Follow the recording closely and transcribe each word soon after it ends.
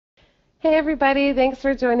Hey everybody, thanks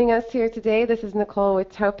for joining us here today. This is Nicole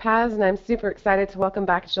with Topaz, and I'm super excited to welcome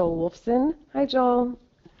back Joel Wolfson. Hi, Joel.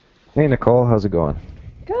 Hey Nicole, how's it going?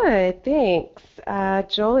 Good, thanks.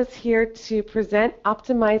 Joel is here to present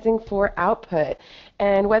Optimizing for Output.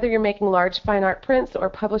 And whether you're making large fine art prints or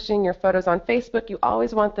publishing your photos on Facebook, you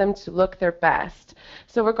always want them to look their best.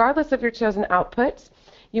 So regardless of your chosen output,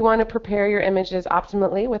 you want to prepare your images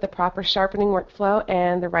optimally with a proper sharpening workflow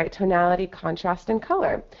and the right tonality, contrast, and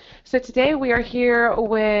color. So today we are here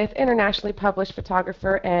with internationally published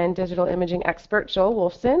photographer and digital imaging expert Joel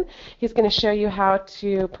Wolfson. He's going to show you how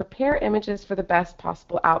to prepare images for the best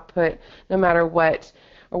possible output no matter what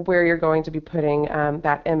or where you're going to be putting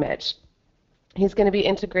that image. He's going to be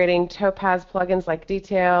integrating Topaz plugins like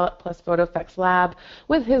Detail plus Photo Effects Lab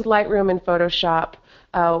with his Lightroom and Photoshop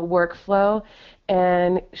workflow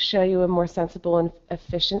and show you a more sensible and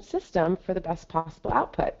efficient system for the best possible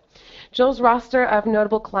output. Joel's roster of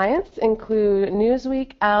notable clients include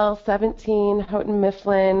Newsweek, Elle, 17, Houghton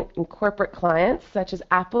Mifflin, and corporate clients such as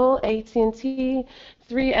Apple, AT&T,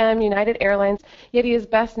 3M, United Airlines, yet he is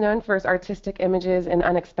best known for his artistic images and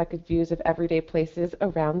unexpected views of everyday places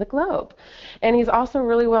around the globe. And he's also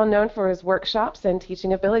really well known for his workshops and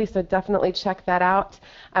teaching ability, so definitely check that out.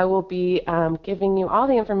 I will be giving you all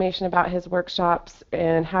the information about his workshops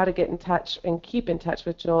and how to get in touch and keep in touch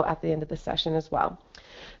with Joel at the end of the session as well.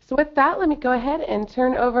 So with that, let me go ahead and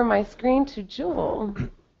turn over my screen to Joel.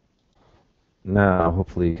 Now,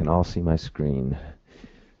 hopefully you can all see my screen.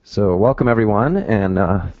 So welcome everyone,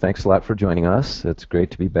 and thanks a lot for joining us. It's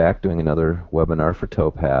great to be back doing another webinar for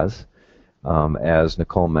Topaz. As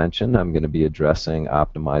Nicole mentioned, I'm going to be addressing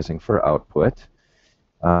optimizing for output.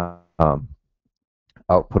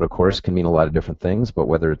 Output, of course, can mean a lot of different things, but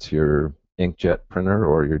whether it's your inkjet printer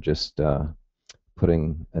or you're just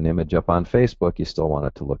putting an image up on Facebook, you still want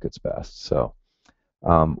it to look its best. So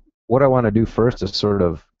what I want to do first is sort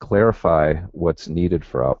of clarify what's needed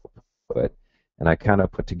for output. And I kind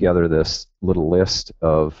of put together this little list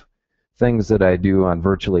of things that I do on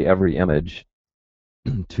virtually every image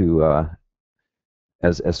to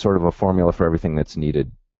as sort of a formula for everything that's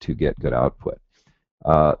needed to get good output.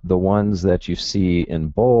 The ones that you see in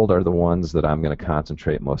bold are the ones that I'm going to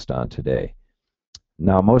concentrate most on today.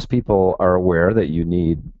 Now, most people are aware that you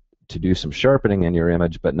need to do some sharpening in your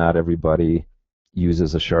image, but not everybody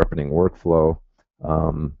uses a sharpening workflow,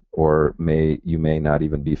 or you may not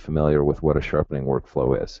even be familiar with what a sharpening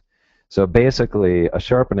workflow is. So basically, a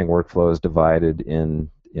sharpening workflow is divided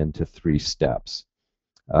into three steps.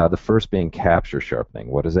 The first being capture sharpening.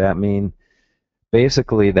 What does that mean?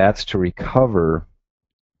 Basically, that's to recover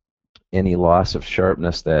any loss of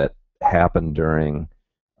sharpness that happened during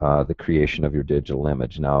the creation of your digital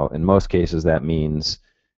image. Now, in most cases, that means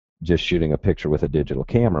just shooting a picture with a digital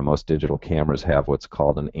camera. Most digital cameras have what's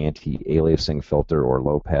called an anti-aliasing filter or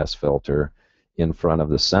low-pass filter in front of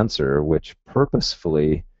the sensor, which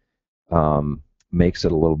purposefully makes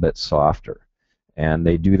it a little bit softer. And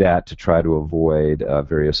they do that to try to avoid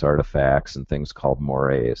various artifacts and things called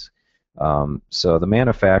moires. So the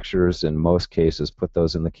manufacturers, in most cases, put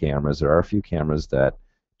those in the cameras. There are a few cameras that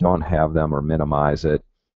don't have them or minimize it.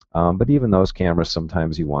 But even those cameras,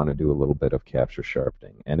 sometimes you want to do a little bit of capture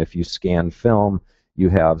sharpening. And if you scan film, you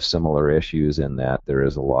have similar issues in that there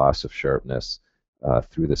is a loss of sharpness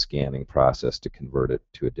through the scanning process to convert it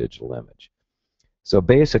to a digital image. So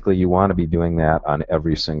basically, you want to be doing that on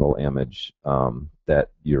every single image that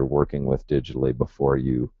you're working with digitally before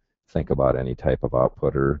you think about any type of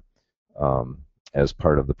output or as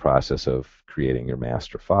part of the process of creating your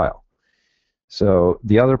master file. So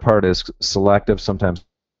the other part is selective, sometimes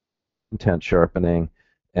intent sharpening,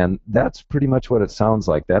 and that's pretty much what it sounds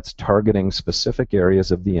like. That's targeting specific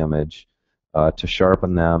areas of the image to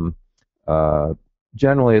sharpen them.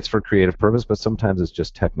 Generally it's for creative purpose, but sometimes it's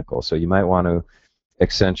just technical. So you might want to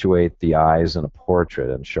accentuate the eyes in a portrait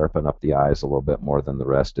and sharpen up the eyes a little bit more than the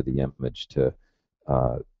rest of the image to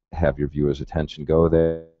have your viewer's attention go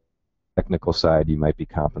there. Technical side, you might be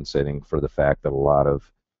compensating for the fact that a lot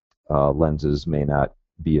of lenses may not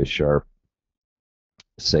be as sharp,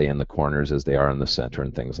 say, in the corners as they are in the center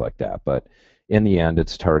and things like that. But in the end,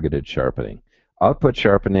 it's targeted sharpening. Output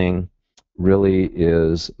sharpening really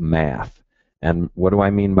is math. And what do I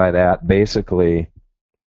mean by that? Basically,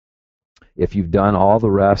 if you've done all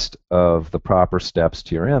the rest of the proper steps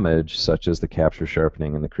to your image, such as the capture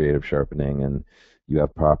sharpening and the creative sharpening, and you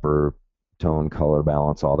have proper tone, color,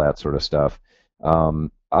 balance, all that sort of stuff,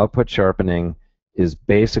 output sharpening is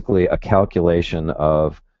basically a calculation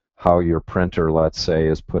of how your printer, let's say,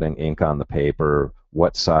 is putting ink on the paper,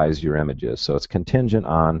 what size your image is. So it's contingent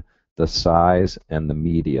on the size and the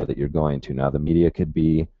media that you're going to. Now, the media could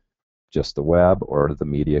be just the web, or the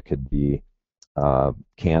media could be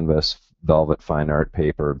canvas, velvet fine art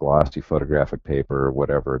paper, glossy photographic paper,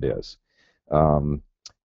 whatever it is.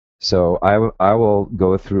 So I will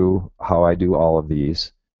go through how I do all of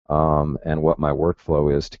these and what my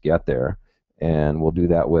workflow is to get there, and we'll do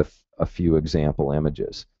that with a few example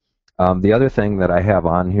images. The other thing that I have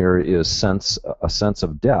on here is a sense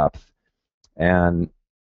of depth, and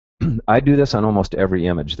I do this on almost every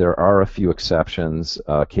image. There are a few exceptions.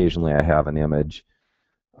 Occasionally I have an image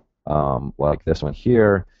like this one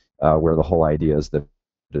here where the whole idea is that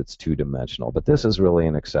it's two-dimensional, but this is really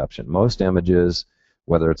an exception. Most images,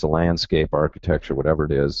 whether it's a landscape, architecture, whatever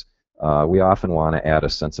it is, we often want to add a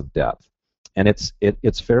sense of depth. And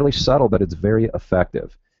it's fairly subtle, but it's very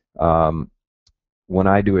effective. When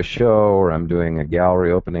I do a show or I'm doing a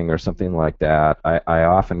gallery opening or something like that, I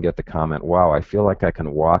often get the comment, wow, I feel like I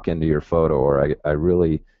can walk into your photo, or it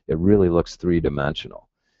really looks three-dimensional.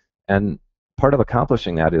 And part of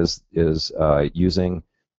accomplishing that is using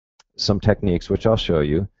some techniques, which I'll show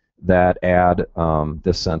you, that add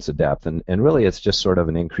this sense of depth. And really it's just sort of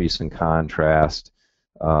an increase in contrast,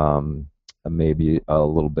 maybe a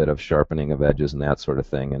little bit of sharpening of edges and that sort of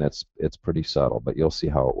thing, and it's pretty subtle, but you'll see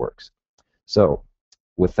how it works. So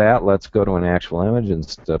with that, let's go to an actual image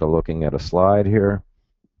instead of looking at a slide here.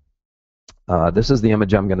 This is the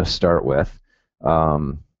image I'm going to start with.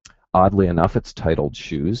 Oddly enough, it's titled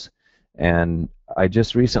Shoes. And I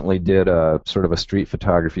just recently did a sort of a street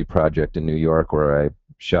photography project in New York where I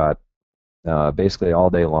shot basically all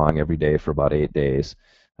day long, every day for about 8 days.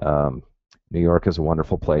 New York is a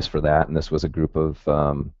wonderful place for that, and this was a group of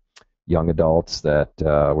young adults that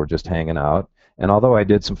were just hanging out. And although I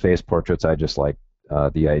did some face portraits, I just like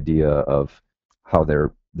the idea of how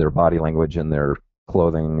their body language and their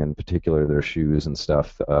clothing, in particular their shoes and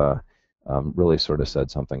stuff, really sort of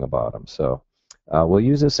said something about them. So we'll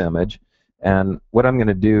use this image, and what I'm going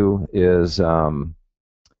to do is I'm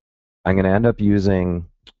going to end up using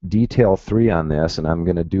detail 3 on this, and I'm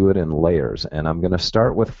going to do it in layers, and I'm going to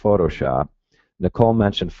start with Photoshop. Nicole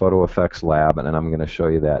mentioned Photo Effects Lab, and I'm going to show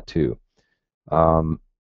you that too. I'm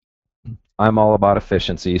all about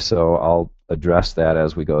efficiency, so I'll address that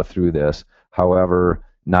as we go through this. However,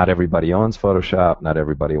 not everybody owns Photoshop, not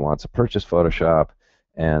everybody wants to purchase Photoshop,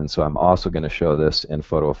 and so I'm also going to show this in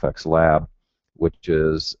Photo Effects Lab, which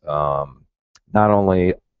is not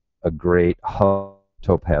only a great hub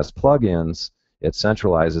Topaz plugins, it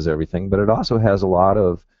centralizes everything, but it also has a lot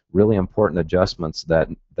of really important adjustments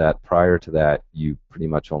that prior to that you pretty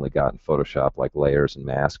much only got in Photoshop, like layers and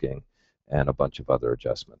masking and a bunch of other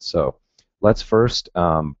adjustments. So let's first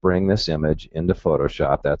bring this image into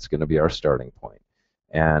Photoshop. That's going to be our starting point.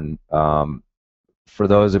 And for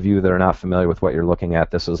those of you that are not familiar with what you're looking at,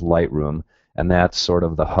 this is Lightroom, and that's sort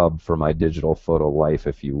of the hub for my digital photo life,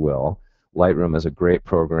 if you will. Lightroom is a great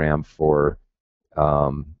program for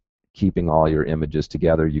keeping all your images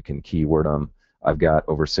together. You can keyword them. I've got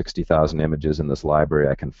over 60,000 images in this library.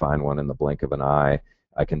 I can find one in the blink of an eye.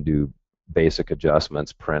 I can do basic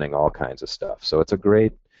adjustments, printing, all kinds of stuff. So it's a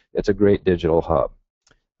great digital hub.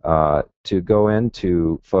 To go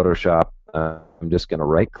into Photoshop, I'm just going to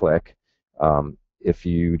right-click. If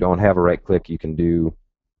you don't have a right-click, you can do,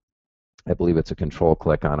 I believe it's a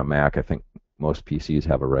control-click on a Mac. I think most PCs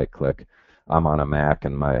have a right-click. I'm on a Mac,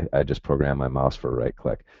 and I just program my mouse for a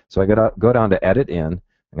right-click. So I go down to Edit In.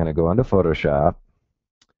 I'm going to go into Photoshop.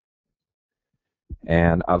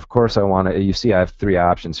 And of course, I want to, you see I have 3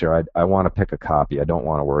 options here. I want to pick a copy. I don't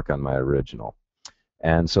want to work on my original.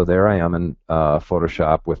 And so there I am in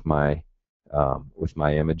Photoshop with my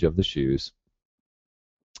image of the shoes.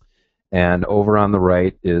 And over on the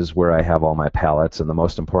right is where I have all my palettes, and the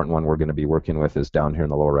most important one we're going to be working with is down here in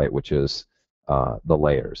the lower right, which is the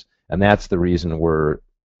layers. And that's the reason we're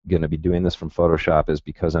going to be doing this from Photoshop, is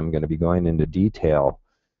because I'm going to be going into detail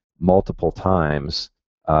multiple times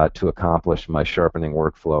to accomplish my sharpening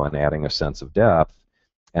workflow and adding a sense of depth,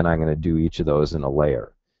 and I'm going to do each of those in a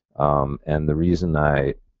layer. And the reason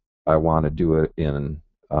I want to do it in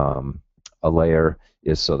a layer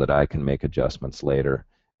is so that I can make adjustments later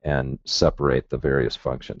and separate the various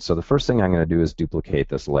functions. So the first thing I'm going to do is duplicate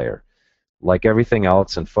this layer. Like everything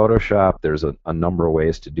else in Photoshop, there's a number of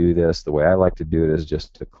ways to do this. The way I like to do it is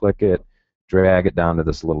just to click it, drag it down to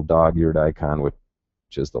this little dog-eared icon, which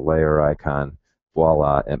is the layer icon.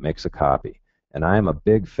 Voila, it makes a copy. And I am a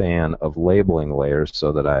big fan of labeling layers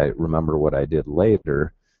so that I remember what I did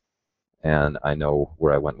later and I know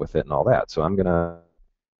where I went with it and all that. So I'm going to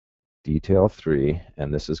detail 3,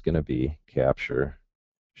 and this is going to be capture,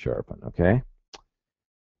 sharpen, okay?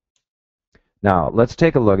 Now, let's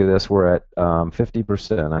take a look at this. We're at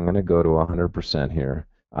 50%. I'm going to go to 100% here.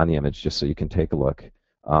 on the image just so you can take a look.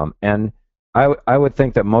 And I would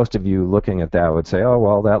think that most of you looking at that would say, oh,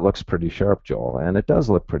 well, that looks pretty sharp, Joel. And it does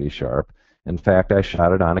look pretty sharp. In fact, I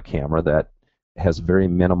shot it on a camera that has very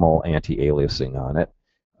minimal anti-aliasing on it.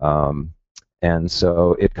 And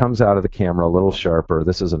so it comes out of the camera a little sharper.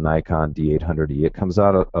 This is a Nikon D800E. It comes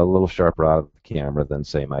out a little sharper out of the camera than,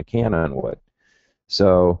 say, my Canon would.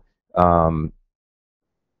 So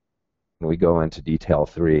we go into detail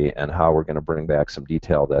 3 and how we're going to bring back some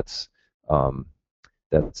detail that's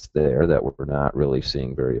there that we're not really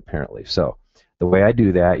seeing very apparently. So the way I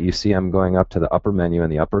do that, you see I'm going up to the upper menu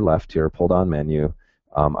in the upper left here, pull down menu.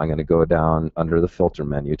 I'm going to go down under the filter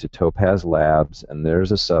menu to Topaz Labs, and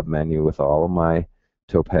there's a sub-menu with all of my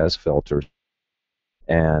Topaz filters,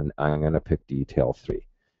 and I'm going to pick detail 3.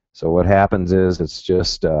 So what happens is it's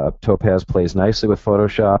just Topaz plays nicely with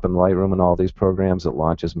Photoshop and Lightroom and all these programs. It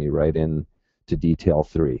launches me right in to detail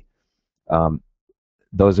 3.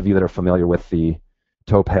 Those of you that are familiar with the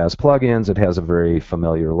Topaz plugins, it has a very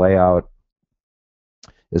familiar layout.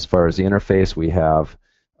 As far as the interface, we have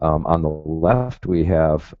on the left we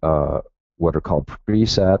have what are called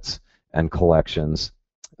presets and collections.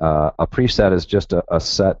 A preset is just a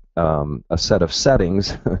set of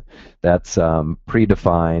settings that's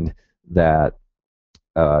predefined that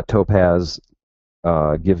Topaz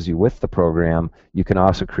gives you with the program. You can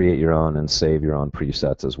also create your own and save your own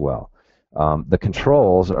presets as well. The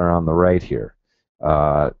controls are on the right here,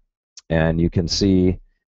 and you can see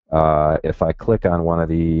if I click on one of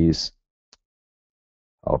these,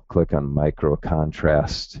 I'll click on micro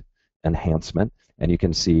contrast enhancement, and you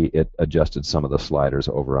can see it adjusted some of the sliders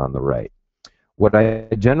over on the right. What I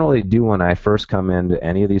generally do when I first come into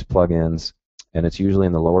any of these plugins, and it's usually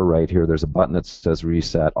in the lower right here, there's a button that says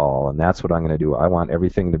Reset All, and that's what I'm going to do. I want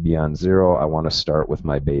everything to be on 0. I want to start with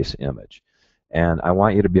my base image. And I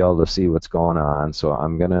want you to be able to see what's going on, so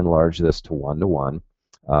I'm going to enlarge this to 1:1.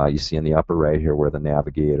 You see in the upper right here where the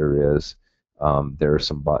navigator is, there are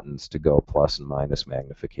some buttons to go plus and minus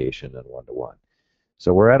magnification and 1:1.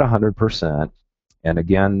 So we're at 100%. And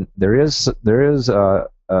again, there is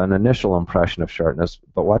an initial impression of sharpness,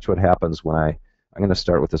 but watch what happens when I'm going to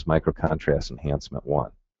start with this micro contrast enhancement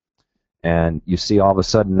 1. And you see all of a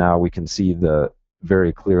sudden now we can see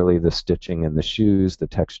very clearly the stitching in the shoes, the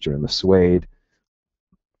texture in the suede.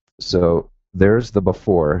 So there's the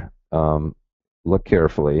before. Look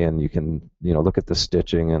carefully, and you can look at the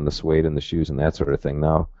stitching and the suede in the shoes and that sort of thing.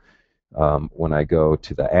 Now, when I go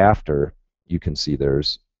to the after, you can see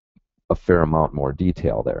there's a fair amount more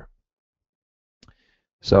detail there.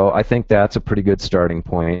 So I think that's a pretty good starting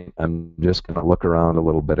point. I'm just going to look around a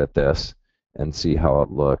little bit at this and see how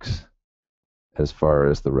it looks as far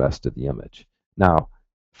as the rest of the image. Now,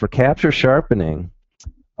 for capture sharpening,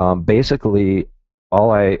 basically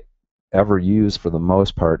all I ever use for the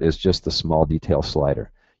most part is just the small detail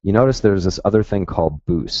slider. You notice there's this other thing called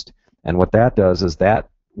boost, and what that does is that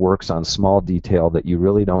works on small detail that you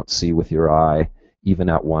really don't see with your eye even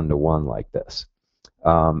at 1:1 like this.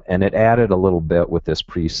 And it added a little bit with this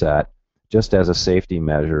preset. Just as a safety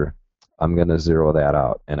measure, I'm going to zero that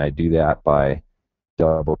out, and I do that by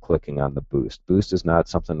double clicking on the boost. Boost is not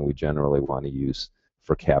something we generally want to use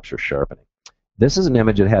for capture sharpening. This is an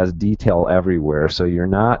image that has detail everywhere, so you're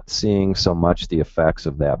not seeing so much the effects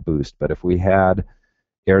of that boost. But if we had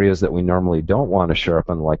areas that we normally don't want to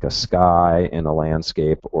sharpen, like a sky in a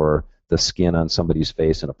landscape or the skin on somebody's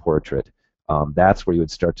face in a portrait, that's where you would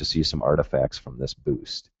start to see some artifacts from this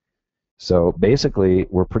boost. So basically,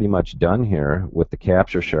 we're pretty much done here with the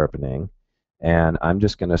capture sharpening, and I'm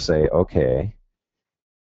just going to say OK,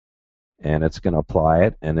 and it's going to apply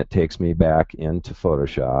it, and it takes me back into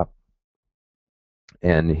Photoshop.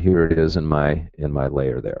 And here it is in my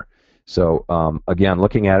layer there. So again,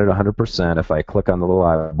 looking at it 100%, if I click on the little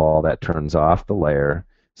eyeball, that turns off the layer.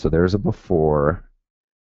 So there's a before,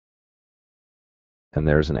 and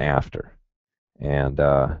there's an after. And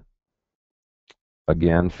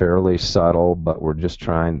again, fairly subtle, but we're just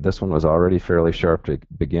trying. This one was already fairly sharp to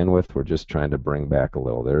begin with. We're just trying to bring back a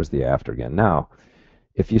little. There's the after again. Now,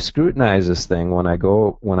 if you scrutinize this thing, when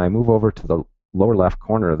I move over to the lower left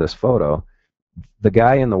corner of this photo, the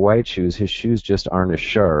guy in the white shoes, his shoes just aren't as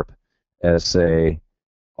sharp as, say,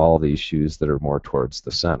 all these shoes that are more towards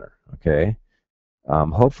the center. Okay.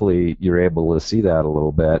 Hopefully you're able to see that a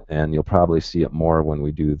little bit, and you'll probably see it more when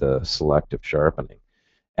we do the selective sharpening.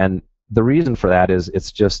 And the reason for that is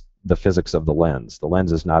it's just the physics of the lens. The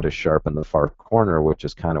lens is not as sharp in the far corner, which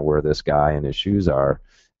is kind of where this guy and his shoes are,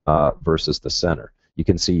 versus the center. You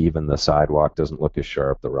can see even the sidewalk doesn't look as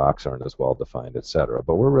sharp, the rocks aren't as well defined, etc.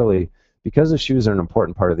 But we're really, because the shoes are an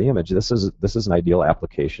important part of the image, this is an ideal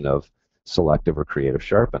application of selective or creative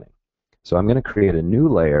sharpening. So I'm going to create a new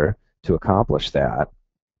layer to accomplish that.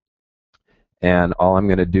 And all I'm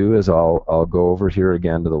going to do is I'll go over here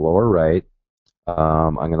again to the lower right.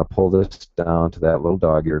 I'm going to pull this down to that little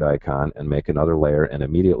dog-eared icon and make another layer and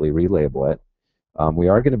immediately relabel it. We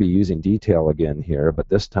are going to be using detail again here, but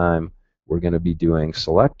this time we're going to be doing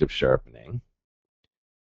selective sharpening.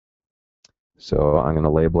 So I'm going to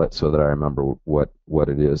label it so that I remember what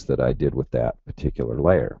it is that I did with that particular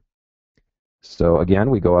layer. So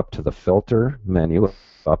again, we go up to the filter menu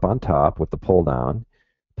up on top with the pull down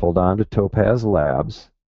to Topaz Labs,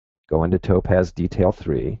 go into Topaz Detail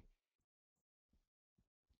 3,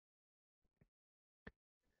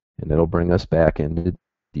 and it'll bring us back into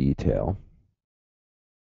detail.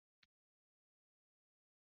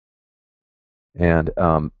 And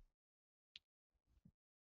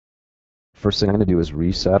first thing I'm going to do is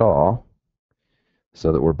reset all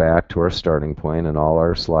so that we're back to our starting point and all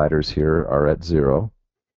our sliders here are at 0.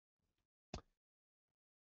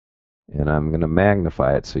 And I'm going to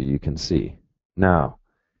magnify it so you can see. Now,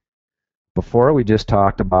 before we just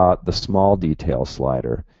talked about the small detail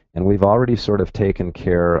slider, and we've already sort of taken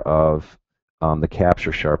care of the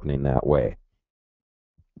capture sharpening that way.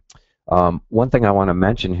 One thing I want to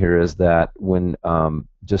mention here is that when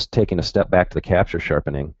just taking a step back to the capture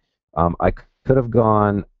sharpening, I could have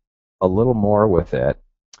gone a little more with it.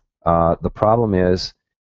 The problem is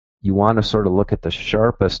you want to sort of look at the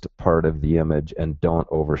sharpest part of the image and don't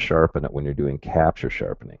over sharpen it when you're doing capture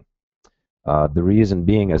sharpening. The reason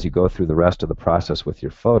being, as you go through the rest of the process with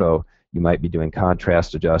your photo, you might be doing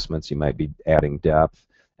contrast adjustments, you might be adding depth,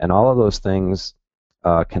 and all of those things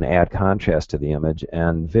can add contrast to the image,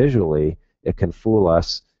 and visually it can fool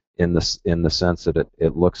us in the sense that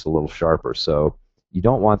it looks a little sharper. So you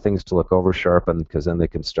don't want things to look over sharpened, because then they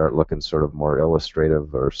can start looking sort of more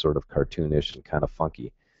illustrative or sort of cartoonish and kind of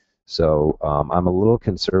funky. So I'm a little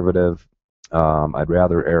conservative. I'd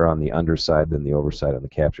rather err on the underside than the overside on the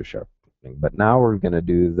capture sharpening. But now we're going to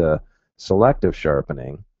do the selective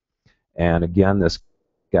sharpening. And again, this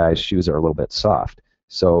guy's shoes are a little bit soft.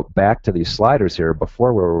 So back to these sliders here,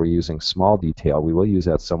 before where we were using small detail, we will use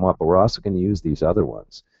that somewhat, but we're also going to use these other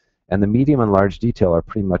ones. And the medium and large detail are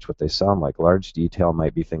pretty much what they sound like. Large detail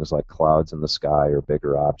might be things like clouds in the sky or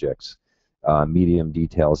bigger objects. Medium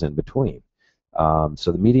details in between.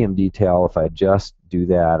 So the medium detail, if I just do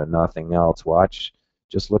that and nothing else,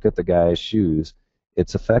 just look at the guy's shoes.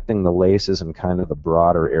 It's affecting the laces and kind of the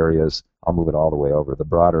broader areas. I'll move it all the way over, the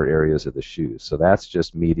broader areas of the shoes. So that's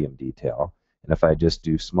just medium detail. And if I just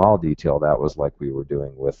do small detail, that was like we were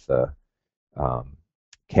doing with the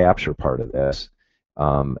capture part of this.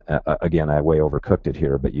 Again, I way overcooked it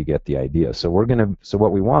here, but you get the idea. So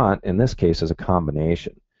what we want in this case is a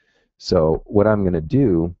combination. So what I'm going to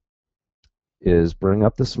do is bring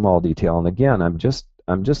up the small detail, and again, I'm just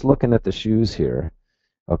looking at the shoes here,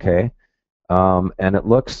 okay? And it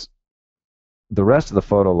looks, the rest of the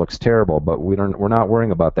photo looks terrible, but we're not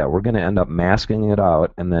worrying about that. We're going to end up masking it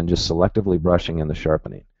out and then just selectively brushing in the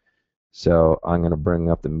sharpening. So I'm going to bring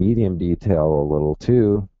up the medium detail a little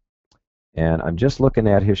too, and I'm just looking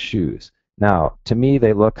at his shoes. Now, to me,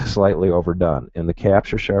 they look slightly overdone. In the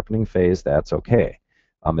capture sharpening phase, that's okay.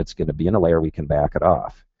 It's going to be in a layer, we can back it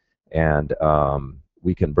off. And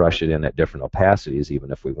we can brush it in at different opacities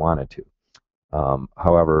even if we wanted to.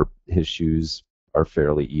 However, his shoes are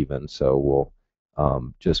fairly even, so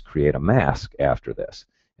we'll just create a mask after this.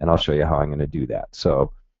 And I'll show you how I'm going to do that.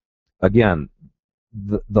 So again,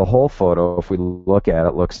 the whole photo, if we look at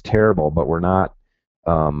it, looks terrible, but we're not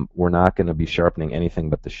going to be sharpening anything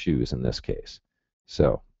but the shoes in this case.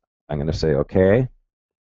 So I'm going to say OK,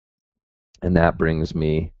 and that brings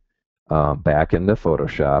me back into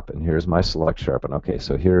Photoshop, and here's my select sharpen. Okay,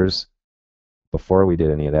 so here's, before we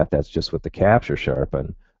did any of that, that's just with the capture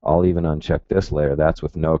sharpen. I'll even uncheck this layer, that's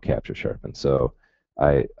with no capture sharpen. So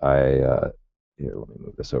here, let me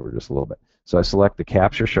move this over just a little bit. So I select the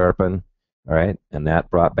capture sharpen, all right, and that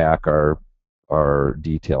brought back our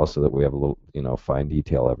detail so that we have a little, fine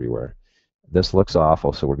detail everywhere. This looks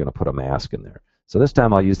awful, so we're going to put a mask in there. So this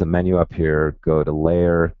time I'll use the menu up here, go to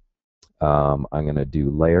Layer, I'm going to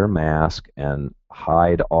do Layer Mask and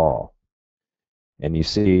Hide All. And you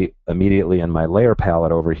see immediately in my layer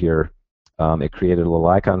palette over here, it created a little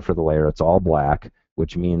icon for the layer. It's all black,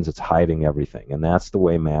 which means it's hiding everything. And that's the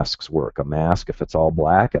way masks work. A mask, if it's all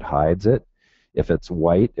black, it hides it. If it's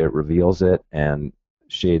white, it reveals it. And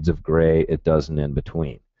shades of gray, it does an in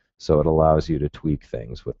between. So it allows you to tweak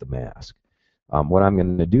things with the mask. What I'm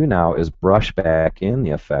going to do now is brush back in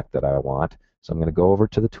the effect that I want. So I'm going to go over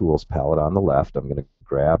to the Tools palette on the left. I'm going to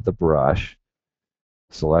grab the brush,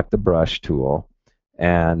 select the brush tool,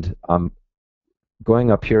 and I'm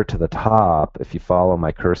going up here to the top, if you follow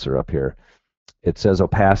my cursor up here, it says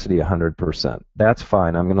opacity 100%. That's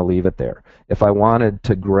fine. I'm going to leave it there. If I wanted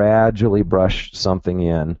to gradually brush something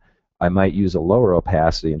in, I might use a lower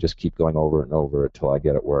opacity and just keep going over and over until I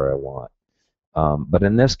get it where I want. But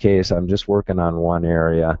in this case, I'm just working on one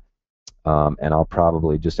area, and I'll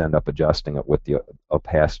probably just end up adjusting it with the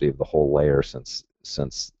opacity of the whole layer since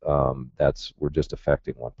we're just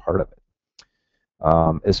affecting one part of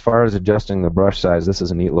it. As far as adjusting the brush size, this is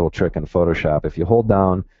a neat little trick in Photoshop. If you hold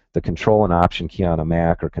down the Control and Option key on a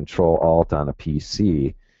Mac or Control Alt on a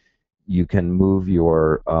PC, you can move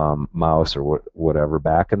your mouse or whatever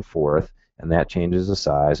back and forth, and that changes the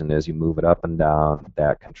size. And as you move it up and down,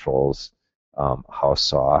 that controls how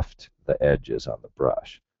soft the edge is on the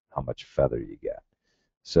brush, how much feather you get.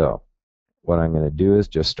 So what I'm going to do is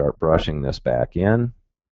just start brushing this back in,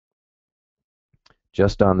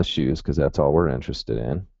 just on the shoes, because that's all we're interested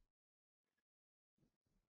in.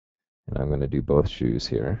 And I'm going to do both shoes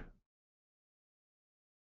here.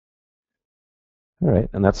 All right,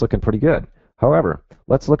 and that's looking pretty good. However,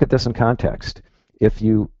 let's look at this in context. If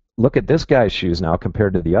you look at this guy's shoes now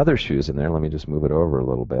compared to the other shoes in there, let me just move it over a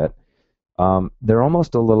little bit, they're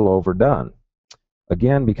almost a little overdone.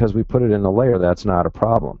 Again, because we put it in a layer, that's not a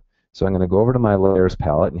problem. So I'm going to go over to my layers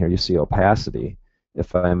palette, and here you see opacity.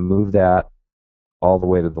 If I move that all the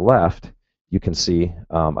way to the left, you can see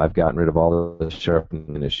I've gotten rid of all the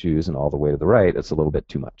sharpening in his shoes, and all the way to the right, it's a little bit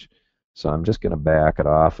too much. So I'm just going to back it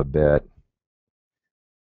off a bit.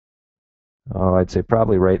 Oh, I'd say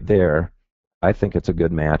probably right there. I think it's a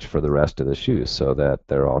good match for the rest of the shoes so that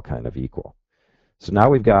they're all kind of equal. So now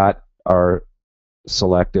we've got our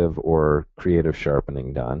selective or creative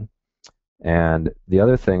sharpening done. And the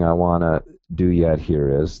other thing I want to do yet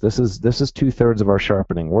here is, this is 2/3 of our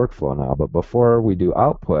sharpening workflow now, but before we do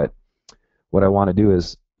output, what I want to do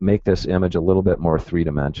is make this image a little bit more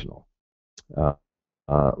three-dimensional.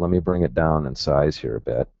 Let me bring it down in size here a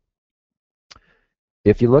bit.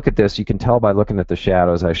 If you look at this, you can tell by looking at the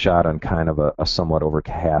shadows I shot on kind of a somewhat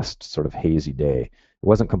overcast, sort of hazy day. It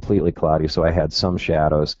wasn't completely cloudy, so I had some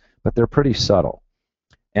shadows, but they're pretty subtle.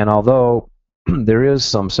 And although there is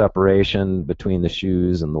some separation between the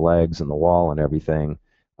shoes and the legs and the wall and everything,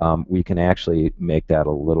 we can actually make that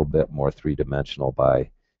a little bit more three-dimensional by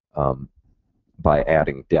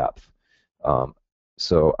adding depth.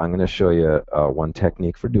 So I'm going to show you one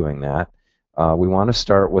technique for doing that. We want to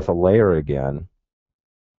start with a layer again,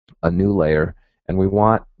 a new layer, and we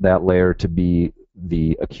want that layer to be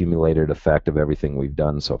the accumulated effect of everything we've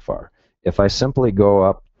done so far. If I simply go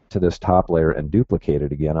up to this top layer and duplicate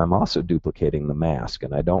it again, I'm also duplicating the mask,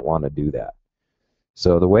 and I don't want to do that.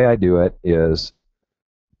 So the way I do it is,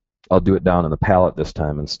 I'll do it down in the palette this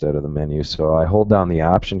time instead of the menu. So I hold down the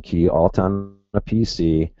Option key, Alt on a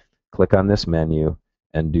PC, click on this menu,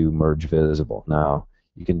 and do Merge Visible. Now,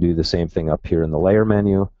 you can do the same thing up here in the layer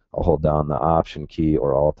menu. I'll hold down the Option key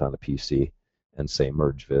or Alt on the PC and say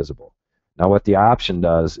Merge Visible. Now what the Option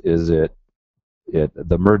does is the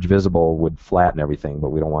Merge Visible would flatten everything, but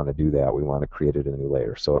we don't want to do that. We want to create it in a new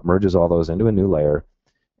layer. So it merges all those into a new layer.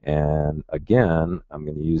 And again, I'm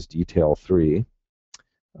going to use Detail 3.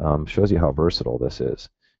 Shows you how versatile this is.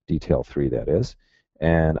 Detail 3, that is.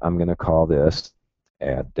 And I'm going to call this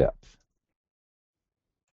Add Depth.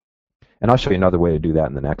 And I'll show you another way to do that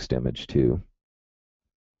in the next image too.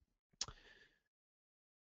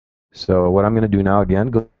 So what I'm going to do now,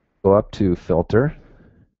 again, go up to Filter,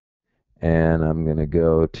 and I'm going to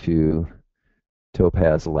go to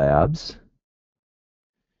Topaz Labs,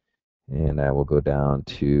 and I will go down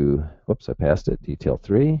to, whoops, I passed it, Detail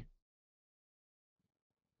 3,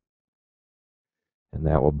 and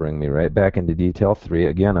that will bring me right back into Detail 3.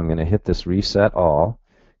 Again, I'm going to hit this Reset All,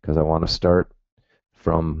 because I want to start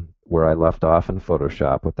from where I left off in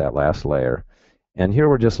Photoshop with that last layer. And here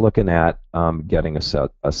we're just looking at getting a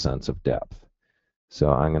sense of depth. So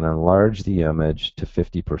I'm going to enlarge the image to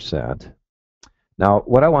 50%. Now,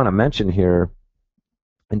 what I want to mention here,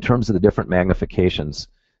 in terms of the different magnifications,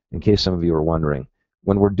 in case some of you are wondering,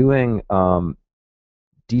 when we're doing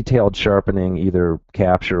detailed sharpening, either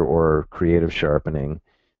capture or creative sharpening,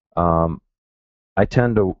 I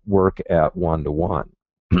tend to work at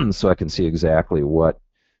 1:1, so I can see exactly what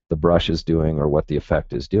the brush is doing or what the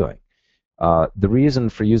effect is doing. The reason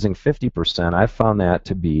for using 50%, I found that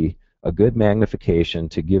to be a good magnification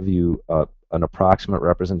to give you an approximate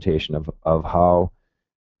representation of how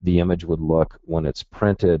the image would look when it's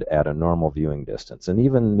printed at a normal viewing distance,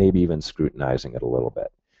 and maybe even scrutinizing it a little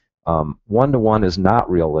bit. 1:1 is not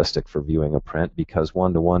realistic for viewing a print, because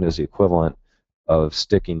 1:1 is the equivalent of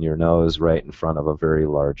sticking your nose right in front of a very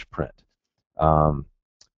large print.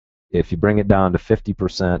 If you bring it down to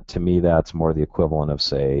 50%, to me that's more the equivalent of,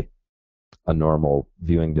 say, a normal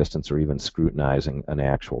viewing distance or even scrutinizing an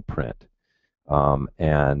actual print.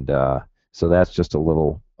 So that's just a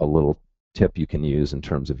little tip you can use in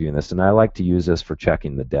terms of viewing this. And I like to use this for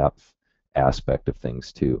checking the depth aspect of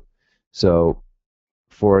things too. So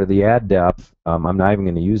for the add depth, I'm not even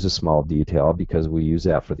going to use a small detail because we use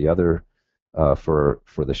that for the other, for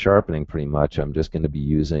the sharpening pretty much. I'm just going to be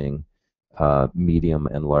using medium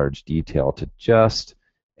and large detail to just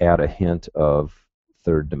add a hint of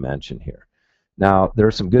third dimension here. Now, there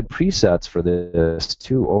are some good presets for this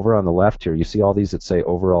too. Over on the left here, you see all these that say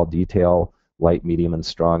overall detail, light, medium, and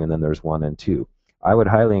strong, and then there's 1 and 2. I would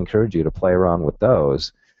highly encourage you to play around with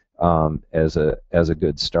those as a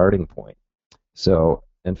good starting point. So,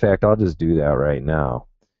 in fact, I'll just do that right now.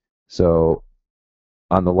 So,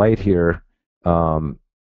 on the light here,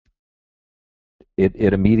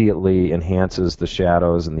 it immediately enhances the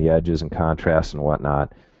shadows and the edges and contrast and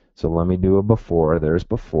whatnot. So let me do a before. There's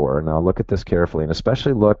before. Now look at this carefully, and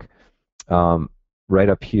especially look right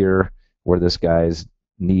up here where this guy's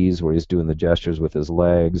knees, where he's doing the gestures with his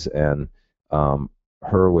legs, and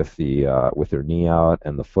her with her knee out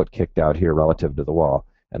and the foot kicked out here relative to the wall.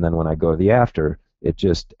 And then when I go to the after, it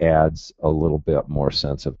just adds a little bit more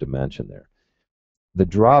sense of dimension there. The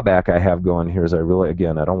drawback I have going here is I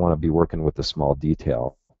don't want to be working with the small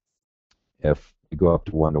detail. If you go up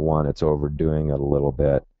to 1:1, it's overdoing it a little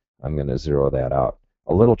bit. I'm going to zero that out.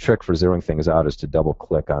 A little trick for zeroing things out is to double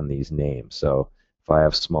click on these names. So if I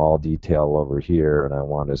have small detail over here and I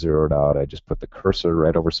want to zero it out, I just put the cursor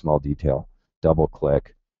right over small detail, double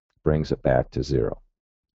click, brings it back to 0.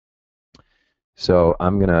 So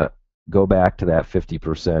I'm going to go back to that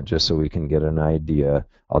 50% just so we can get an idea.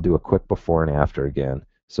 I'll do a quick before and after again.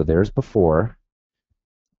 So there's before,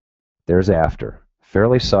 there's after.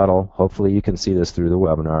 Fairly subtle. Hopefully you can see this through the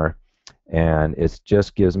webinar. And it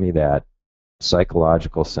just gives me that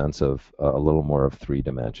psychological sense of a little more of 3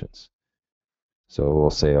 dimensions. So we'll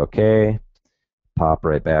say OK, pop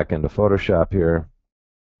right back into Photoshop here.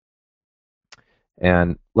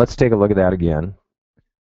 And let's take a look at that again.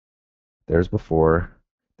 There's before,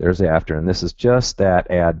 there's after, and this is just that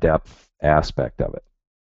add depth aspect of it.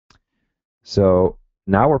 So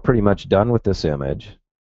now we're pretty much done with this image.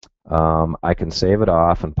 I can save it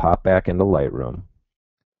off and pop back into Lightroom.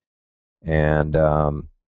 And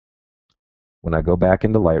when I go back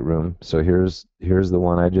into Lightroom, so here's the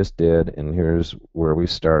one I just did, and here's where we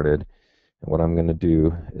started. And what I'm going to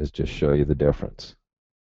do is just show you the difference.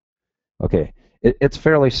 Okay, it's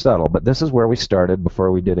fairly subtle, but this is where we started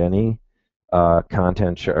before we did any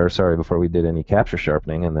before we did any capture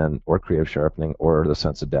sharpening, and then or creative sharpening or the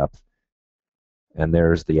sense of depth. And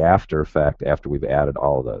there's the after effect after we've added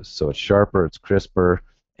all of those. So it's sharper, it's crisper,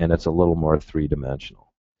 and it's a little more 3-dimensional.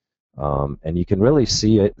 And you can really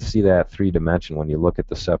see that 3-dimension when you look at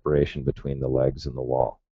the separation between the legs and the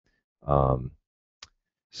wall.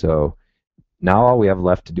 So now all we have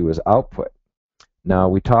left to do is output. Now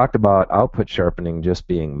we talked about output sharpening just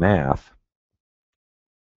being math.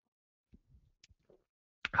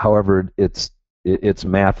 However, it's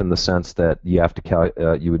math in the sense that you have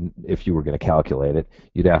to if you were going to calculate it,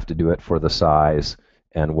 you'd have to do it for the size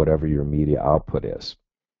and whatever your media output is.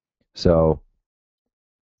 So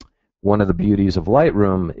one of the beauties of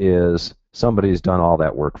Lightroom is somebody's done all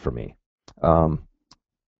that work for me.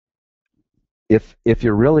 If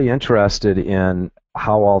you're really interested in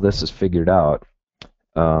how all this is figured out,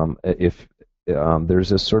 there's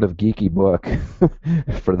this sort of geeky book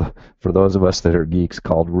for those of us that are geeks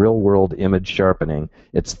called Real World Image Sharpening.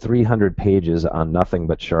 It's 300 pages on nothing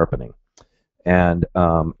but sharpening. And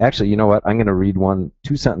actually, you know what? I'm going to read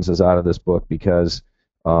 2 sentences out of this book because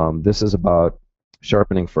this is about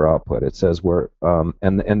sharpening for output. It says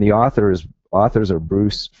and the authors are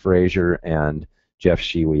Bruce Fraser and Jeff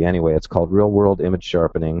Shewy. Anyway, it's called Real World Image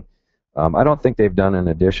Sharpening. I don't think they've done an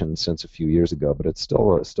edition since a few years ago, but it's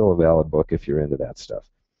still a valid book if you're into that stuff.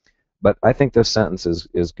 But I think this sentence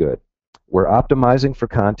is good. Where optimizing for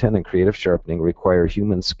content and creative sharpening require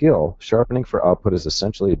human skill, sharpening for output is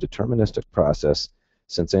essentially a deterministic process,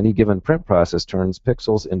 since any given print process turns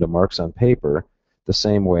pixels into marks on paper the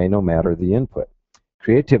same way no matter the input.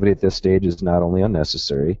 Creativity at this stage is not only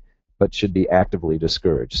unnecessary, but should be actively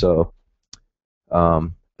discouraged. So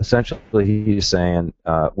essentially he's saying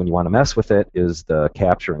when you want to mess with it is the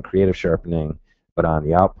capture and creative sharpening, but on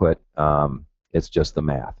the output it's just the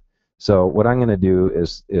math. So what I'm going to do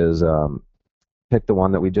is pick the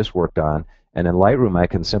one that we just worked on, and in Lightroom I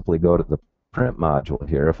can simply go to the print module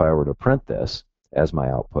here if I were to print this as my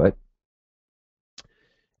output.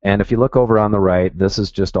 And if you look over on the right, this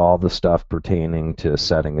is just all the stuff pertaining to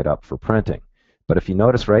setting it up for printing. But if you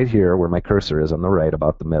notice right here where my cursor is on the right,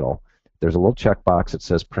 about the middle, there's a little checkbox that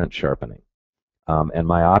says print sharpening. And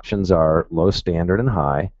my options are low, standard, and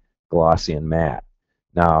high, glossy, and matte.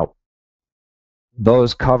 Now,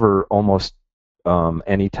 those cover almost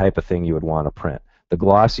any type of thing you would want to print. The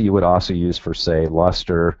glossy you would also use for, say,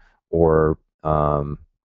 luster or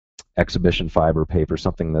exhibition fiber paper,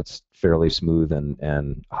 something that's fairly smooth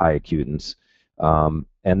and high acutance. And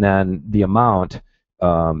then the amount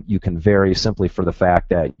you can vary simply for the fact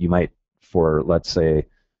that you might, for let's say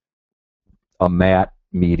a matte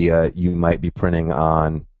media, you might be printing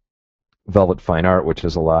on velvet fine art, which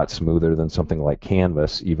is a lot smoother than something like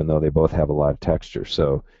canvas, even though they both have a lot of texture.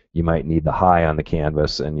 So you might need the high on the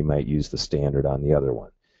canvas and you might use the standard on the other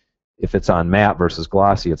one. If it's on matte versus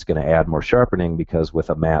glossy, it's going to add more sharpening, because with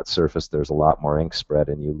a matte surface there's a lot more ink spread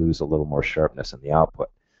and you lose a little more sharpness in the output.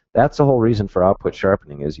 That's the whole reason for output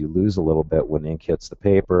sharpening, is you lose a little bit when ink hits the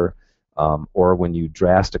paper, or when you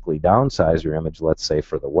drastically downsize your image, let's say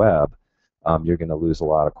for the web, you're going to lose a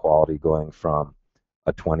lot of quality going from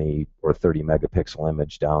a 20 or 30 megapixel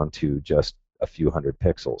image down to just a few hundred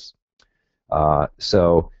pixels.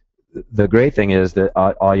 So the great thing is that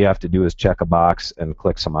all you have to do is check a box and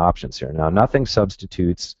click some options here. Now, nothing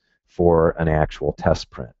substitutes for an actual test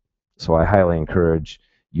print. So I highly encourage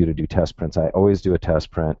you to do test prints. I always do a test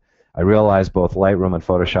print. I realize both Lightroom and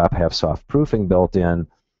Photoshop have soft proofing built in.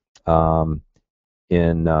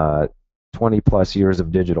 In 20 plus years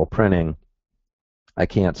of digital printing, I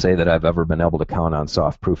can't say that I've ever been able to count on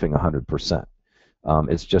soft proofing 100%.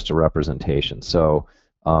 It's just a representation. So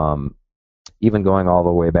even going all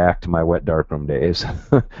the way back to my wet darkroom days,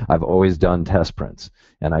 I've always done test prints,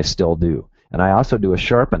 and I still do. And I also do a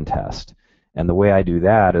sharpen test. And the way I do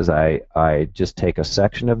that is I just take a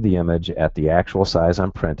section of the image at the actual size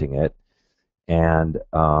I'm printing it, and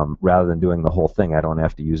rather than doing the whole thing, I don't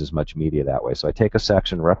have to use as much media that way. So I take a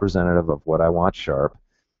section representative of what I want sharp,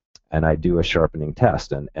 and I do a sharpening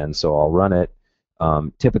test. And so I'll run it.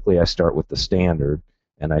 Typically, I start with the standard,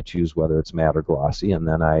 and I choose whether it's matte or glossy, and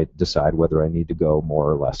then I decide whether I need to go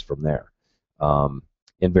more or less from there.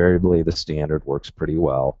 Invariably, the standard works pretty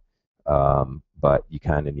well, but you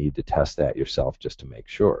kind of need to test that yourself just to make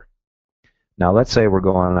sure. Now, let's say we're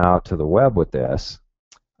going out to the web with this.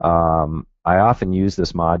 I often use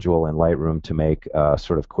this module in Lightroom to make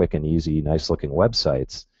sort of quick and easy, nice-looking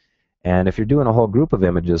websites. And if you're doing a whole group of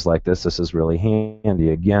images like this is really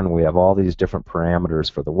handy. Again, we have all these different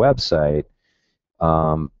parameters for the website.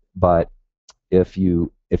 But if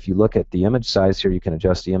you look at the image size here, you can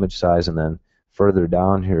adjust the image size, and then further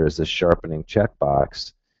down here is this sharpening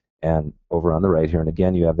checkbox, and over on the right here, and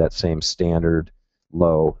again you have that same standard,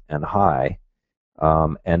 low, and high,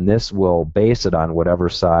 and this will base it on whatever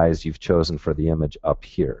size you've chosen for the image up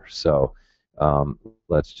here. So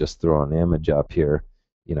let's just throw an image up here,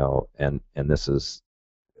 you know, and this is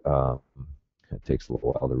it takes a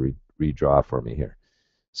little while to redraw for me here.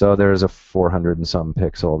 So there's a 400 and some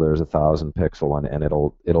pixel, there's a 1,000 pixel one, and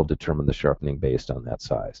it'll determine the sharpening based on that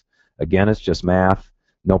size. Again, it's just math.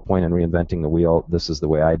 No point in reinventing the wheel. This is the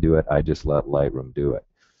way I do it. I just let Lightroom do it.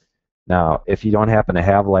 Now, if you don't happen to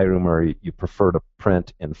have Lightroom, or you prefer to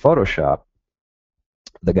print in Photoshop,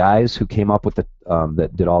 the guys who came up with the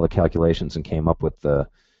that did all the calculations and came up with the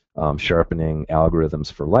sharpening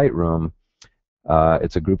algorithms for Lightroom,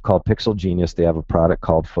 it's a group called Pixel Genius. They have a product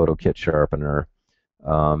called PhotoKit Sharpener.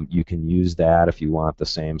 You can use that if you want the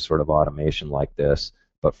same sort of automation like this,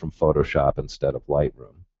 but from Photoshop instead of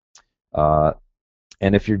Lightroom.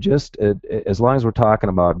 And if you're just, as long as we're talking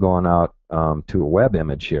about going out to a web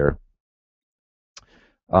image here,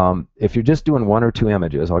 if you're just doing one or two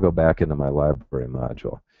images, I'll go back into my library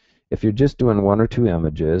module. If you're just doing one or two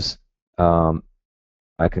images,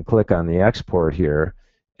 I can click on the export here,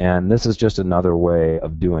 and this is just another way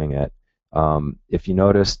of doing it. If you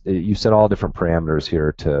notice, you set all different parameters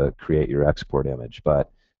here to create your export image, but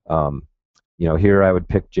you know, here I would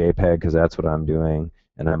pick JPEG because that's what I'm doing,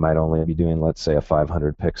 and I might only be doing, let's say, a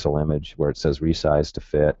 500 pixel image where it says resize to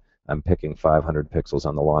fit. I'm picking 500 pixels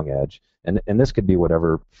on the long edge, and this could be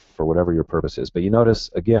whatever, for whatever your purpose is. But you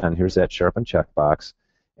notice, again, here's that sharpen checkbox,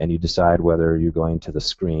 and you decide whether you're going to the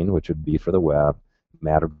screen, which would be for the web,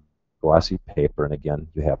 matte or glossy paper, and again,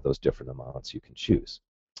 you have those different amounts you can choose.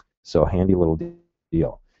 So handy little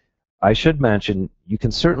deal. I should mention, you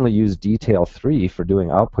can certainly use Detail 3 for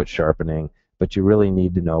doing output sharpening, but you really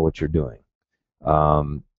need to know what you're doing.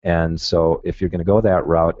 And so if you're going to go that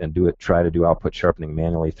route and try to do output sharpening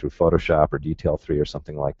manually through Photoshop or Detail 3 or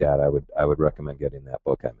something like that, I would recommend getting that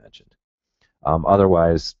book I mentioned.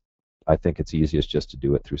 Otherwise, I think it's easiest just to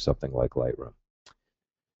do it through something like Lightroom.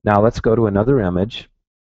 Now let's go to another image,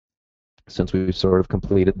 since we've sort of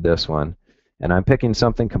completed this one, and I'm picking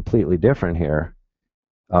something completely different here.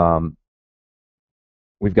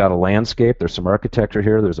 We've got a landscape, there's some architecture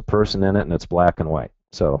here, there's a person in it, and it's black and white.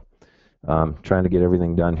 So trying to get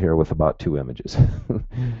everything done here with about 2 images.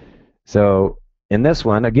 So in this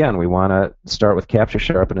one, again, we want to start with Capture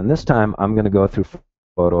Sharpen, and this time I'm going to go through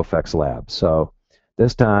Photo Effects Lab. So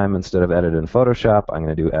this time, instead of Edit in Photoshop, I'm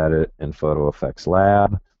going to do Edit in Photo Effects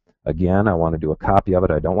Lab. Again, I want to do a copy of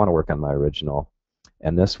it. I don't want to work on my original.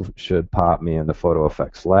 And this should pop me into Photo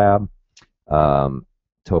Effects Lab.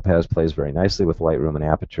 Topaz plays very nicely with Lightroom and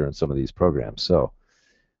Aperture and some of these programs. So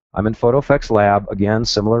I'm in Photo Effects Lab. Again,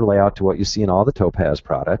 similar layout to what you see in all the Topaz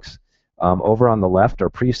products. Over on the left are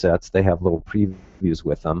presets. They have little previews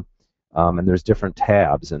with them. And there's different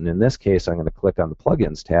tabs. And in this case, I'm going to click on the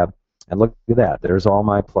Plugins tab. And look at that. There's all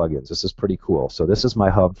my plugins. This is pretty cool. So this is my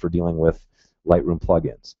hub for dealing with Lightroom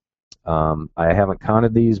plugins. I haven't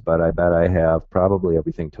counted these, but I bet I have probably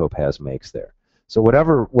everything Topaz makes there. So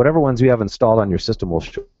whatever ones you have installed on your system will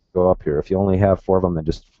show up here. If you only have 4 of them, then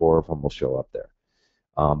just 4 of them will show up there.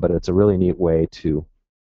 But it's a really neat way to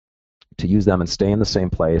use them and stay in the same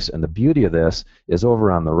place. And the beauty of this is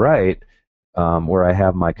over on the right, where I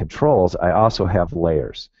have my controls, I also have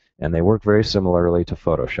layers. And they work very similarly to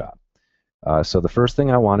Photoshop. So the first thing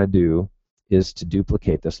I want to do is to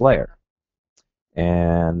duplicate this layer.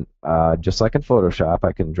 And just like in Photoshop,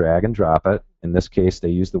 I can drag and drop it. In this case, they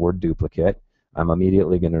use the word duplicate. I'm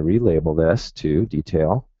immediately going to relabel this to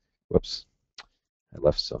Detail. Whoops, I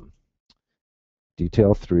left some.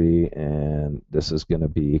 Detail 3, and this is going to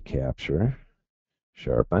be Capture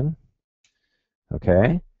Sharpen.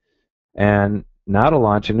 Okay, and now to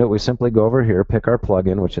launch into it, we simply go over here, pick our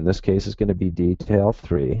plugin, which in this case is going to be Detail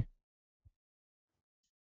 3.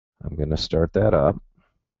 I'm going to start that up.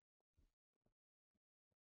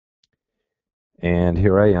 And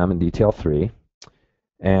here I am in Detail 3.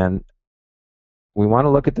 And we want to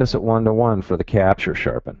look at this at 1:1 for the Capture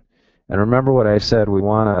Sharpen. And remember what I said, we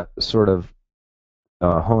want to sort of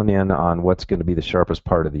hone in on what's going to be the sharpest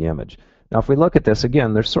part of the image. Now if we look at this,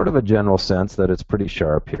 again, there's sort of a general sense that it's pretty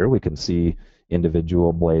sharp here. We can see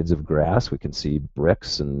individual blades of grass. We can see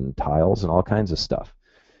bricks and tiles and all kinds of stuff.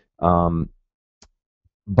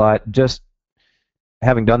 But just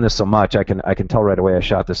having done this so much, I can tell right away I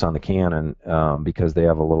shot this on the Canon because they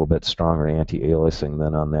have a little bit stronger anti-aliasing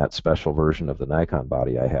than on that special version of the Nikon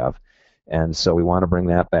body I have. And so we want to bring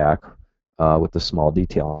that back with the small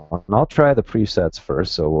detail. And I'll try the presets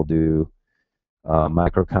first. So we'll do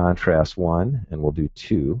micro contrast 1, and we'll do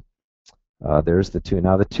 2. There's the 2.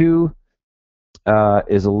 Now the 2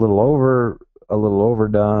 is a little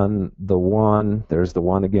overdone. The 1, there's the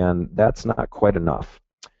 1 again. That's not quite enough.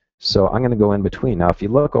 So I'm going to go in between. Now, if you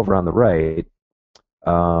look over on the right,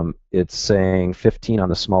 it's saying 15 on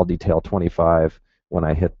the small detail, 25 when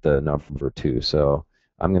I hit the number 2. So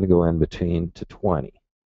I'm going to go in between to 20.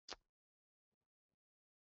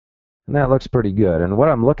 And that looks pretty good. And what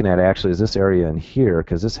I'm looking at actually is this area in here,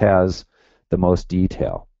 because this has the most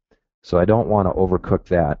detail. So I don't want to overcook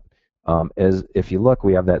that. As if you look,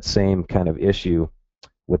 we have that same kind of issue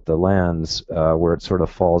with the lens where it sort of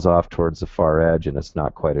falls off towards the far edge and it's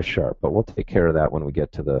not quite as sharp. But we'll take care of that when we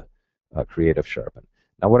get to the creative sharpen.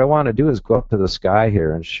 Now what I want to do is go up to the sky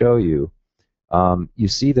here and show you. You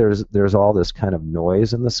see there's all this kind of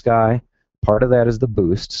noise in the sky. Part of that is the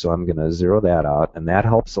boost, so I'm going to zero that out, and that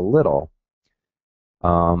helps a little.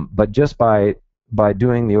 But just by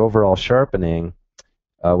doing the overall sharpening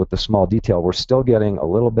with the small detail, we're still getting a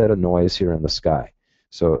little bit of noise here in the sky.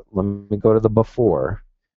 So let me go to the before.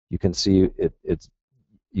 You can see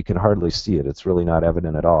you can hardly see it. It's really not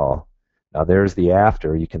evident at all. Now there's the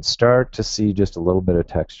after. You can start to see just a little bit of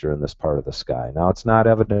texture in this part of the sky. Now it's not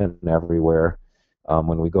evident everywhere.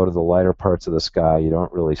 When we go to the lighter parts of the sky, you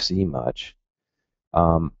don't really see much.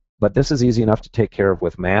 But this is easy enough to take care of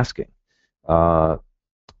with masking. And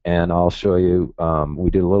I'll show you, we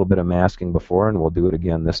did a little bit of masking before, and we'll do it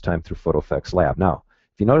again this time through Photo Effects Lab. Now,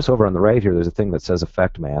 if you notice over on the right here, there's a thing that says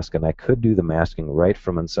Effect Mask, and I could do the masking right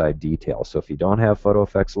from inside Detail. So if you don't have Photo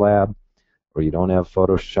Effects Lab, or you don't have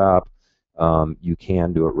Photoshop, you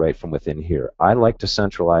can do it right from within here. I like to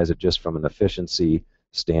centralize it just from an efficiency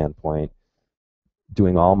standpoint,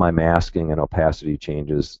 doing all my masking and opacity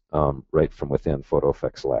changes right from within Photo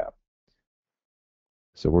Effects Lab.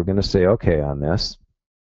 So we're going to say OK on this,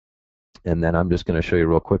 and then I'm just going to show you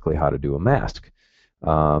real quickly how to do a mask.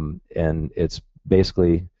 And it's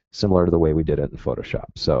basically similar to the way we did it in Photoshop.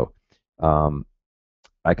 So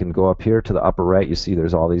I can go up here to the upper right. You see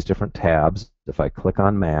there's all these different tabs. if I click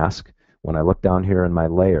on mask, when I look down here in my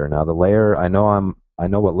layer, now the layer, I know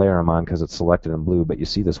what layer I'm on because it's selected in blue, but you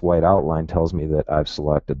see this white outline tells me that I've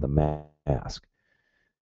selected the mask.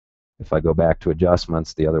 If I go back to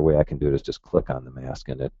adjustments, the other way I can do it is just click on the mask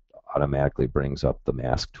and it automatically brings up the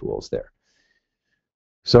mask tools there.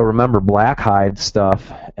 So remember, black hides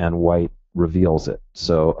stuff and white reveals it.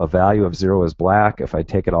 So a value of 0 is black. If I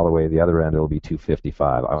take it all the way to the other end, it'll be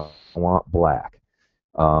 255. I want black.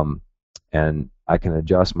 And I can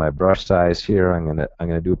adjust my brush size here. I'm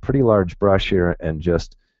gonna do a pretty large brush here and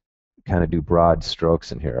just kind of do broad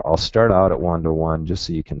strokes in here. I'll start out at 1:1 just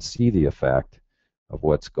so you can see the effect of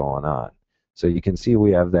what's going on. So you can see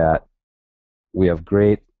we have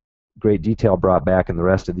great detail brought back in the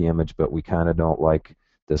rest of the image, but we kind of don't like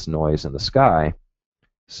this noise in the sky.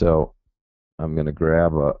 So I'm going to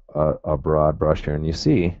grab a broad brush here, and you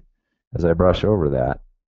see as I brush over that,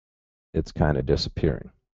 it's kind of disappearing.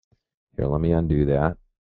 Here, let me undo that.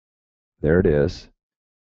 There it is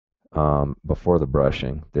before the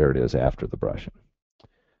brushing. There it is after the brushing.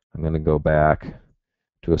 I'm going to go back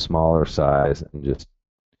to a smaller size and just,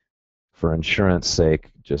 for insurance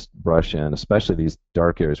sake, just brush in, especially these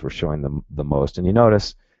dark areas we're showing the most. And you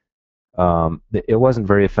notice it wasn't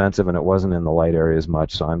very offensive and it wasn't in the light areas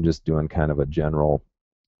much, so I'm just doing kind of a general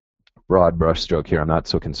broad brush stroke here. I'm not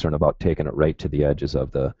so concerned about taking it right to the edges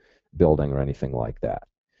of the building or anything like that.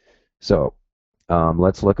 So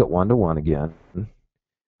let's look at 1:1 again.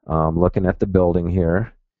 Looking at the building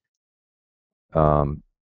here, I'm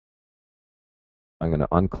going to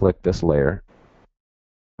unclick this layer.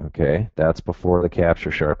 Okay, that's before the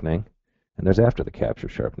capture sharpening, and there's after the capture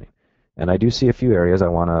sharpening. And I do see a few areas I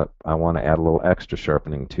want to add a little extra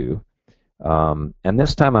sharpening to. And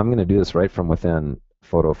this time I'm going to do this right from within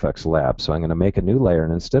Photo Effects Lab. So I'm going to make a new layer,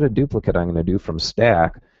 and instead of duplicate, I'm going to do from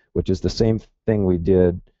stack, which is the same thing we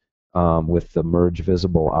did with the merge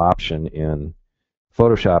visible option in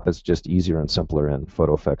Photoshop. It's just easier and simpler in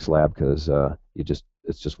Photo Effects Lab because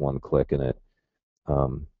it's just one click and it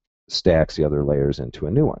stacks the other layers into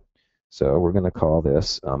a new one. So we're going to call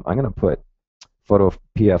this, I'm going to put Photo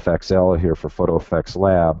PFXL here for Photo Effects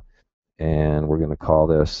Lab, and we're going to call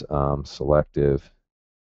this selective,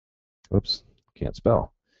 oops, can't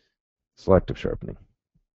spell, selective sharpening.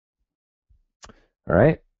 All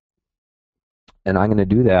right, and I'm going to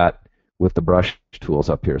do that with the brush tools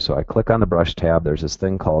up here. So I click on the brush tab, there's this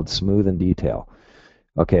thing called smooth and detail.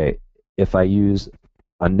 Okay, if I use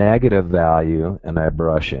a negative value and I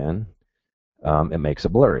brush in, it makes it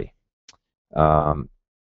blurry.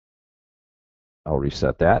 I'll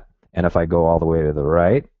reset that. And if I go all the way to the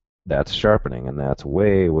right, that's sharpening, and that's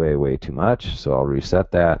way, way, way too much. So I'll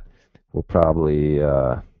reset that. We'll probably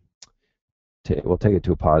we'll take it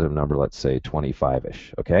to a positive number, let's say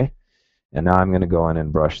 25-ish. Okay. And now I'm going to go in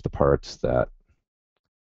and brush the parts that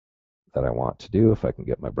I want to do. If I can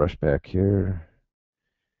get my brush back here.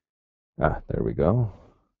 There we go.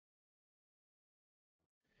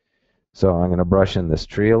 So I'm going to brush in this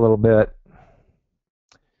tree a little bit.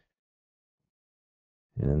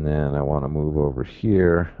 And then I want to move over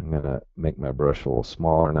here. I'm going to make my brush a little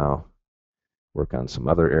smaller now. Work on some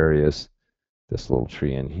other areas. This little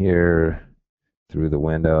tree in here, through the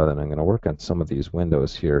window. Then I'm going to work on some of these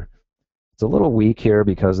windows here. It's a little weak here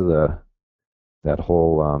because of that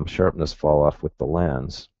whole sharpness fall off with the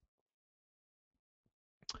lens.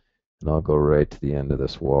 And I'll go right to the end of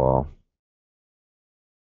this wall.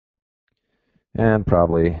 And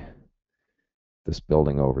probably this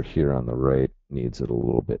building over here on the right needs it a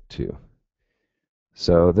little bit too.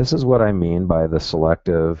 So this is what I mean by the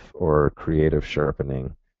selective or creative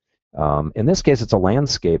sharpening. In this case, it's a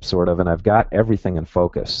landscape sort of, and I've got everything in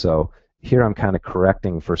focus. So here I'm kind of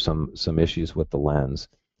correcting for some issues with the lens,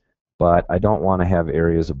 but I don't want to have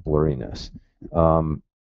areas of blurriness.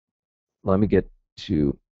 Let me get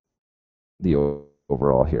to the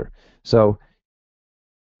overall here. So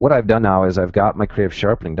what I've done now is I've got my creative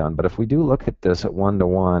sharpening done, but if we do look at this at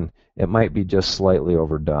 1:1, it might be just slightly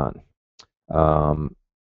overdone.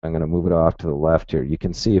 I'm going to move it off to the left here. You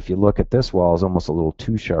can see if you look at this wall, it's almost a little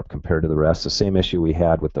too sharp compared to the rest. The same issue we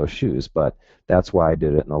had with those shoes, but that's why I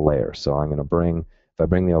did it in a layer. So I'm going to bring, if I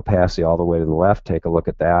bring the opacity all the way to the left, take a look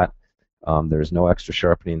at that. There's no extra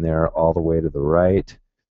sharpening there all the way to the right.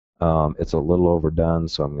 It's a little overdone,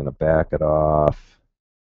 so I'm going to back it off.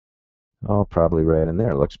 Oh, probably right in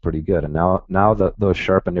there. It looks pretty good. And now those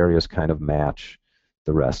sharpened areas kind of match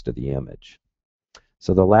the rest of the image.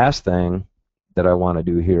 So the last thing that I want to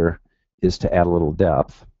do here is to add a little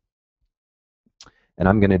depth. And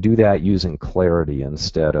I'm going to do that using clarity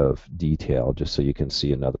instead of detail, just so you can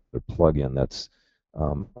see another plugin that's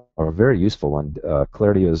are a very useful one.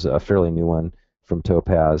 Clarity is a fairly new one from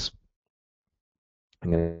Topaz.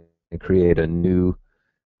 I'm going to create a new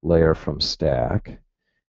layer from stack,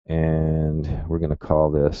 and we're going to call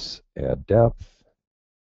this add depth.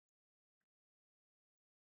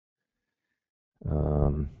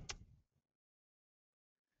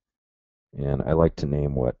 And I like to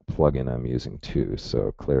name what plugin I'm using too,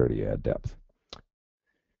 so clarity add depth.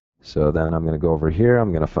 So then I'm going to go over here,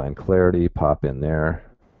 I'm going to find clarity, pop in there.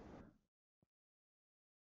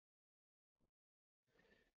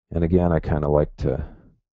 And again, I kind of like to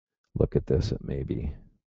look at this at maybe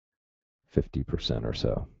 50% or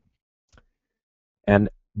so. And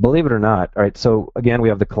believe it or not, all right, so again, we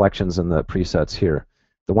have the collections and the presets here.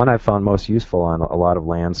 The one I found most useful on a lot of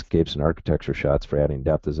landscapes and architecture shots for adding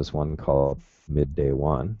depth is this one called Midday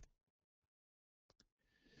One.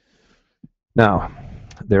 Now,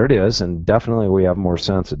 there it is, and definitely we have more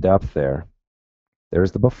sense of depth there.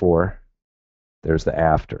 There's the before, there's the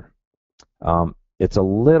after. It's a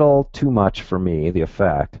little too much for me, the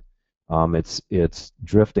effect. It's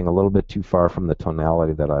drifting a little bit too far from the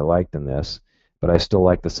tonality that I liked in this, but I still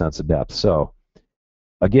like the sense of depth. So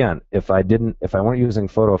again, if I weren't using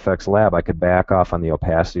Photo Effects Lab, I could back off on the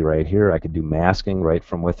opacity right here. I could do masking right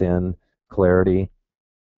from within clarity.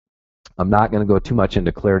 I'm not going to go too much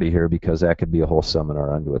into clarity here because that could be a whole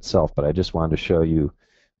seminar unto itself, but I just wanted to show you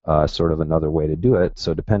sort of another way to do it.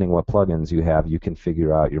 So depending what plugins you have, you can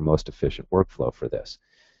figure out your most efficient workflow for this.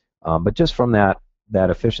 But just from that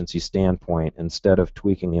efficiency standpoint, instead of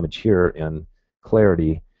tweaking the image here in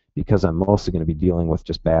clarity, because I'm mostly going to be dealing with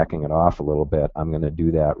just backing it off a little bit, I'm going to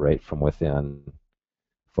do that right from within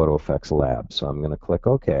Photo Effects Lab. So I'm going to click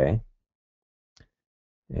OK.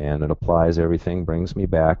 And it applies everything, brings me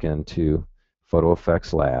back into Photo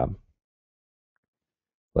Effects Lab.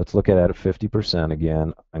 Let's look at it at 50%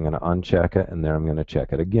 again. I'm going to uncheck it, and then I'm going to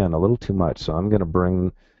check it again. A little too much, so I'm going to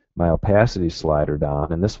bring my opacity slider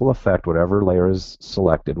down, and this will affect whatever layer is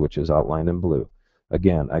selected, which is outlined in blue.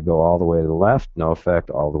 Again, I go all the way to the left, no effect,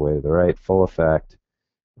 all the way to the right, full effect.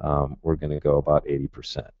 We're going to go about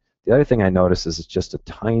 80%. The other thing I notice is it's just a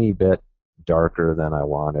tiny bit darker than I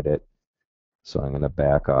wanted it. So I'm going to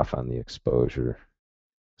back off on the exposure.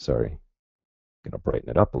 Sorry, I'm going to brighten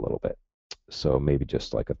it up a little bit. So maybe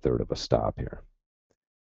just like a third of a stop here.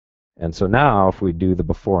 And so now if we do the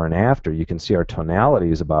before and after, you can see our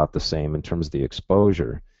tonality is about the same in terms of the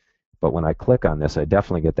exposure. But when I click on this, I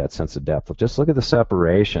definitely get that sense of depth. Just look at the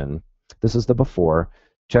separation. This is the before.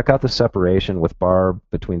 Check out the separation with Barb,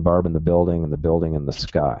 between Barb and the building and the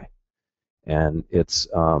sky. And it's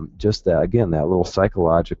just that, again, that little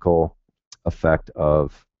psychological effect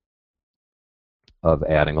of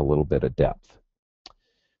adding a little bit of depth.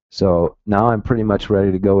 So now I'm pretty much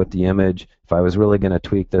ready to go with the image. If I was really going to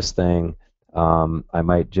tweak this thing, I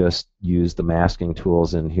might just use the masking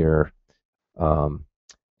tools in here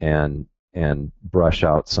and brush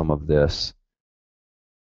out some of this.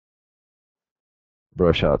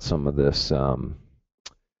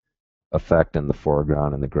 Effect in the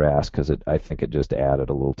foreground and the grass, because I think it just added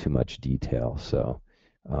a little too much detail. So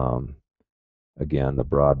again, the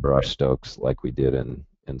broad brush strokes like we did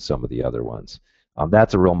in some of the other ones.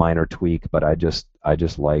 That's a real minor tweak, but I just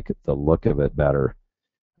like the look of it better.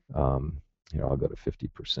 Here, I'll go to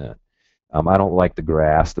 50%. I don't like the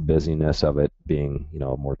grass, the busyness of it being,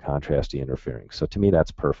 more contrasty, interfering. So to me,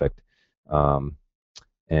 that's perfect.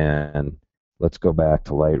 And let's go back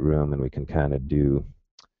to Lightroom, and we can kind of do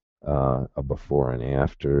a before and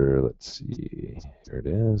after. Let's see. Here it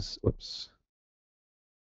is. Whoops.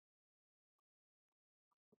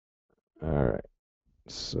 All right.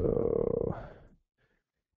 So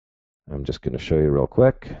I'm just going to show you real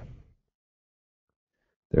quick.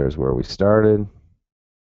 There's where we started.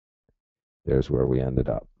 There's where we ended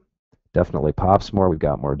up. Definitely pops more. We've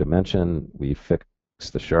got more dimension. We fixed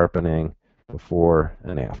the sharpening before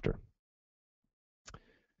and after.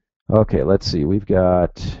 Okay, let's see. We've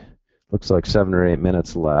got, looks like 7 or 8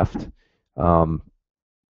 minutes left. I'm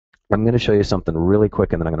going to show you something really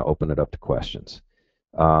quick, and then I'm going to open it up to questions.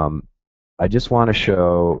 I just want to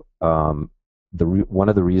show one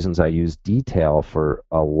of the reasons I use detail for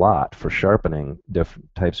a lot for sharpening, different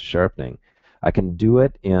types of sharpening. I can do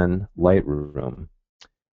it in Lightroom,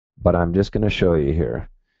 but I'm just going to show you here.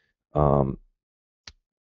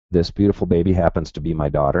 This beautiful baby happens to be my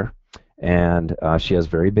daughter, and she has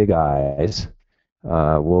very big eyes.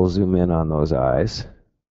 We'll zoom in on those eyes,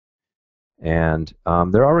 and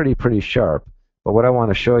they're already pretty sharp, but what I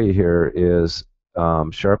want to show you here is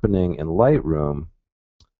sharpening in Lightroom.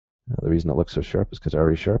 The reason it looks so sharp is because I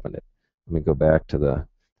already sharpened it. Let me go back to the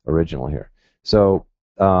original here. So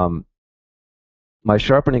my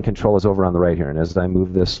sharpening control is over on the right here, and as I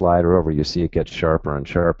move this slider over, you see it gets sharper and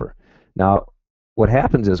sharper. Now, what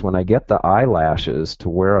happens is when I get the eyelashes to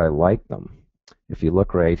where I like them, if you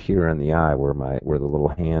look right here in the eye where the little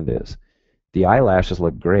hand is, the eyelashes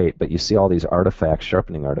look great, but you see all these artifacts,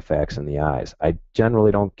 sharpening artifacts in the eyes. I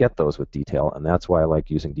generally don't get those with detail, and that's why I like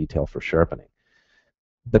using detail for sharpening.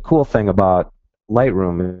 The cool thing about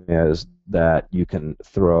Lightroom is that you can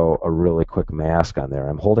throw a really quick mask on there.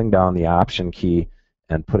 I'm holding down the Option key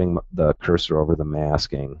and putting the cursor over the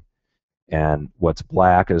masking, and what's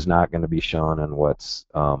black is not going to be shown, and what's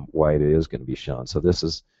white is going to be shown. So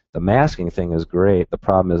the masking thing is great. The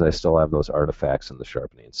problem is I still have those artifacts in the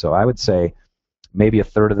sharpening. So I would say maybe a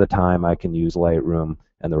third of the time I can use Lightroom,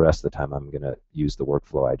 and the rest of the time I'm going to use the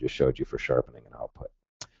workflow I just showed you for sharpening and output.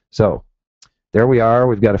 So there we are.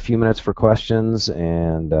 We've got a few minutes for questions,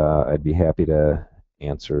 and I'd be happy to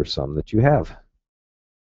answer some that you have.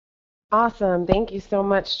 Awesome. Thank you so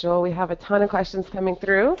much, Joel. We have a ton of questions coming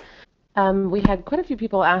through. We had quite a few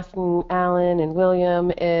people asking Alan and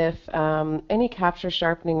William if any capture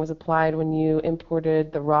sharpening was applied when you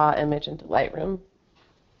imported the raw image into Lightroom.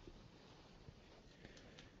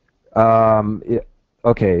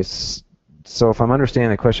 Okay, so if I'm understanding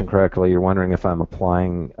the question correctly, you're wondering if I'm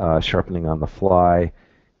applying sharpening on the fly,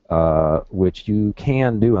 which you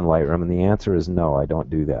can do in Lightroom, and the answer is no, I don't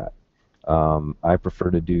do that. I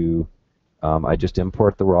prefer to do, I just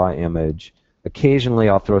import the raw image. Occasionally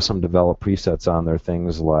I'll throw some developed presets on there,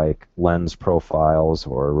 things like lens profiles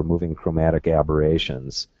or removing chromatic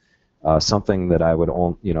aberrations. Something that I would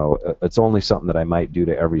only, it's only something that I might do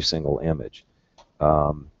to every single image.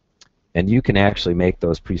 And you can actually make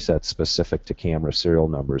those presets specific to camera serial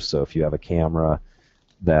numbers. So if you have a camera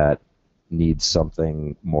that needs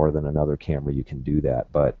something more than another camera, you can do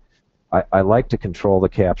that. But I like to control the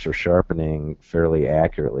capture sharpening fairly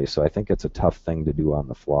accurately, so I think it's a tough thing to do on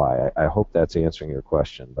the fly. I hope that's answering your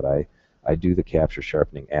question, but I do the capture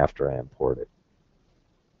sharpening after I import it.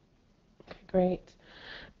 Great.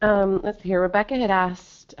 Let's see here. Rebecca had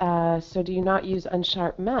asked, so do you not use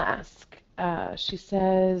unsharp mask? She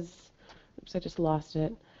says, oops, I just lost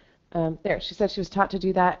it. There, she said she was taught to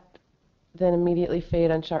do that, then immediately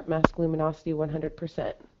fade unsharp mask luminosity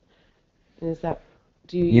 100%. Is that,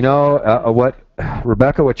 do you what,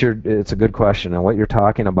 Rebecca, it's a good question, and what you're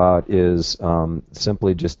talking about is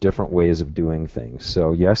simply just different ways of doing things.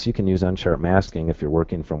 So yes, you can use unsharp masking if you're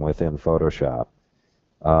working from within Photoshop.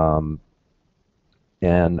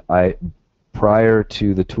 And prior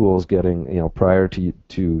to the tools getting, prior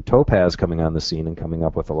to Topaz coming on the scene and coming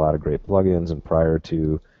up with a lot of great plugins, and prior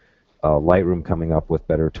to Lightroom coming up with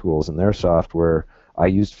better tools in their software, I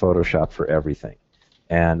used Photoshop for everything.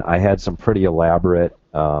 And I had some pretty elaborate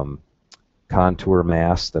contour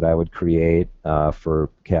masks that I would create for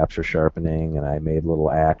capture sharpening, and I made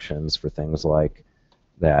little actions for things like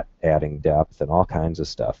that, adding depth and all kinds of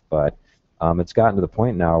stuff. But it's gotten to the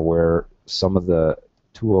point now where some of the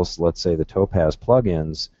tools, let's say the Topaz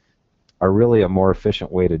plugins, are really a more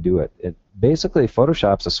efficient way to do it. Basically,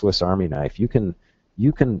 Photoshop's a Swiss Army knife. You can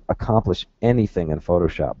accomplish anything in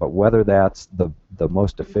Photoshop, but whether that's the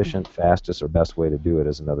most efficient, fastest, or best way to do it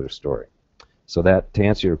is another story. So that, to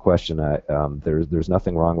answer your question, there's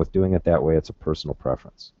nothing wrong with doing it that way. It's a personal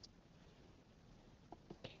preference.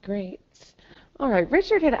 Okay, great. All right,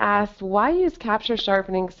 Richard had asked, why use capture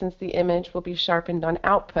sharpening since the image will be sharpened on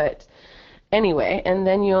output anyway, and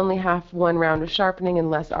then you only have one round of sharpening and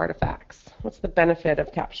less artifacts? What's the benefit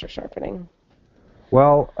of capture sharpening?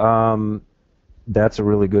 Well, that's a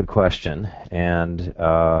really good question, and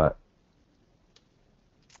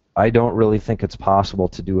I don't really think it's possible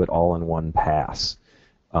to do it all in one pass.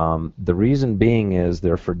 The reason being is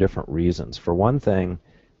they're for different reasons. For one thing,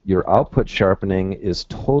 your output sharpening is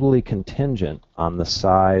totally contingent on the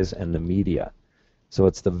size and the media. So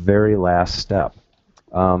it's the very last step.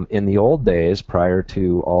 In the old days, prior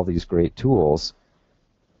to all these great tools,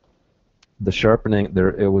 the sharpening,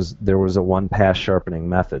 there was a one-pass sharpening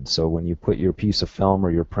method. So when you put your piece of film or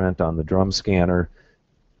your print on the drum scanner,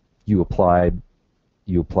 you applied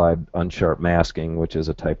unsharp masking, which is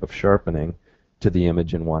a type of sharpening, to the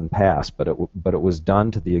image in one pass. But it was done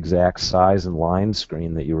to the exact size and line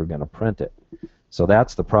screen that you were going to print it. So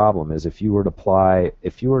that's the problem. Is if you were to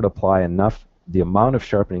apply enough, the amount of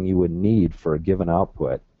sharpening you would need for a given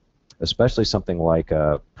output, especially something like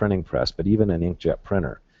a printing press, but even an inkjet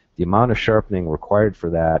printer, the amount of sharpening required for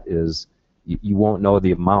that is you won't know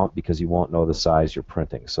the amount because you won't know the size you're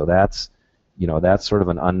printing. So that's sort of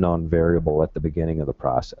an unknown variable at the beginning of the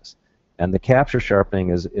process. And the capture sharpening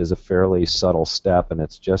is a fairly subtle step, and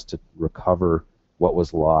it's just to recover what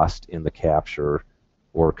was lost in the capture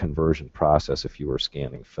or conversion process if you were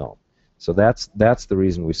scanning film. So that's the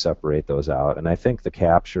reason we separate those out. And I think the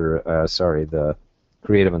the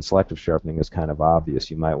creative and selective sharpening is kind of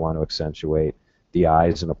obvious. You might want to accentuate the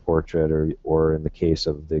eyes in a portrait, or in the case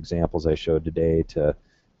of the examples I showed today, to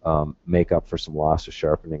make up for some loss of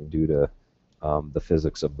sharpening due to the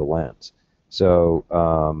physics of the lens.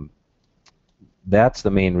 So that's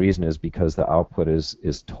the main reason, is because the output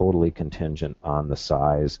is totally contingent on the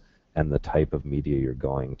size and the type of media you're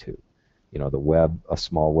going to. You know, a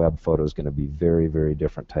small web photo is going to be very, very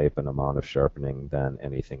different type and amount of sharpening than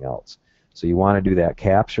anything else. So you want to do that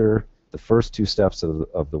capture, the first two steps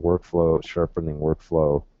of the workflow, sharpening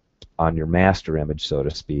workflow, on your master image, so to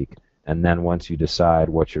speak, and then once you decide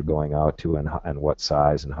what you're going out to and what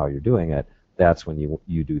size and how you're doing it, that's when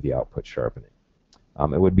you do the output sharpening.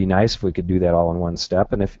 It would be nice if we could do that all in one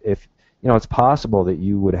step, and if you know, it's possible that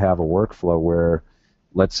you would have a workflow where,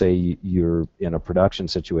 let's say you're in a production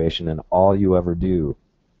situation and all you ever do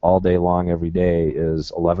all day long every day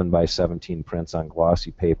is 11 by 17 prints on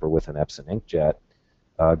glossy paper with an Epson inkjet.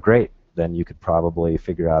 Great, then you could probably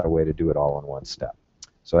figure out a way to do it all in one step.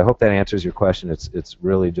 So I hope that answers your question. It's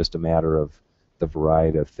really just a matter of the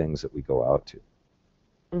variety of things that we go out to.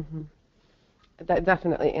 Mm-hmm. That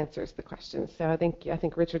definitely answers the question. So I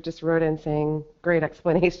think Richard just wrote in saying, "Great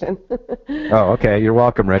explanation." Oh, okay. You're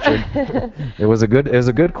welcome, Richard. It was a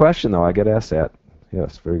good question, though. I get asked that.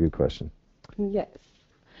 Yes, very good question. Yes.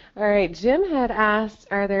 All right. Jim had asked,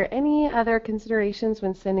 "Are there any other considerations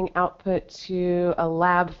when sending output to a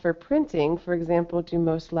lab for printing? For example, do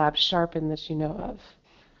most labs sharpen that you know of?"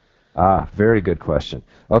 Ah, very good question.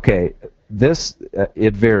 Okay,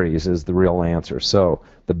 it varies is the real answer. So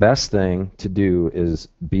the best thing to do is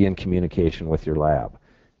be in communication with your lab.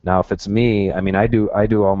 Now, if it's me, I mean, I do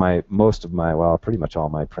pretty much all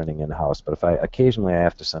my printing in-house, but if occasionally I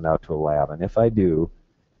have to send out to a lab, and if I do,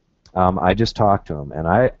 I just talk to them, and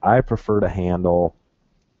I prefer to handle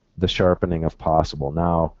the sharpening if possible.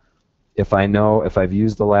 Now, if I've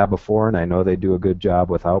used the lab before and I know they do a good job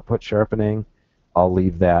with output sharpening, I'll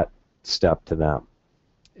leave that step to them.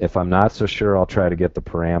 If I'm not so sure, I'll try to get the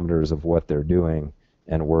parameters of what they're doing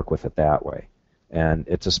and work with it that way. And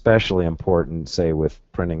it's especially important, say, with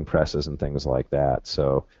printing presses and things like that.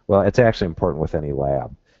 So, well, it's actually important with any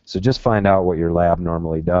lab. So just find out what your lab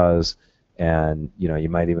normally does, and you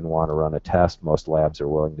might even want to run a test. Most labs are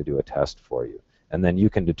willing to do a test for you. And then you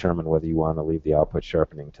can determine whether you want to leave the output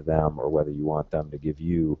sharpening to them or whether you want them to give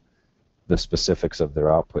you the specifics of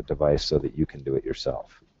their output device so that you can do it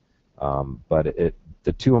yourself. But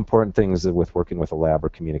the two important things with working with a lab are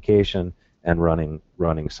communication and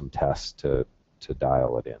running some tests to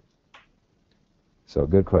dial it in. So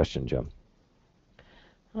good question, Jim.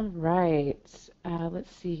 All right.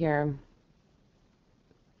 Let's see here.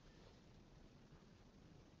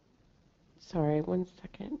 Sorry, 1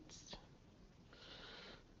 second.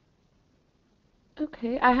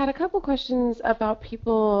 Okay, I had a couple questions about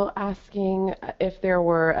people asking if there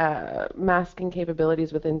were masking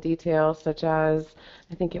capabilities within detail, such as,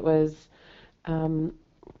 I think it was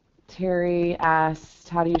Terry asked,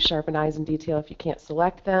 how do you sharpen eyes in detail if you can't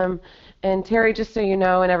select them? And Terry, just so you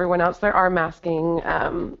know, and everyone else, there is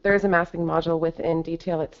a masking module within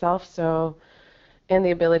detail itself, and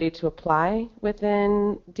the ability to apply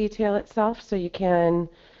within detail itself, so you can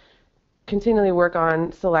continually work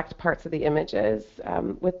on select parts of the images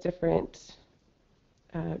with different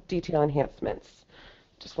detail enhancements.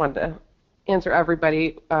 Just wanted to answer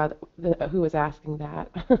everybody who was asking that.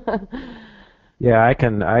 Yeah, I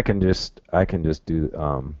can just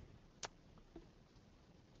do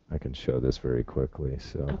I can show this very quickly.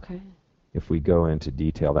 So Okay. if we go into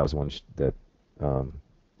detail, that was one that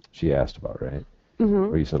she asked about, right?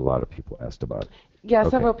 Mm-hmm. Or you said a lot of people asked about it. Yeah,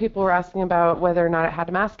 Okay. several people were asking about whether or not it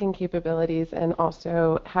had masking capabilities, and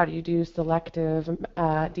also how do you do selective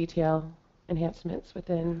detail enhancements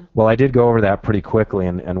within. Well, I did go over that pretty quickly,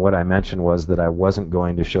 and what I mentioned was that I wasn't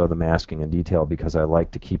going to show the masking in detail because I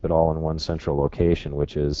like to keep it all in one central location,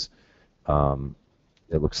 which is,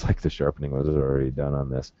 it looks like the sharpening was already done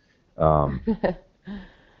on this.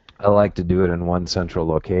 I like to do it in one central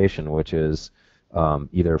location, which is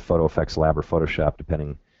either Photo Effects Lab or Photoshop,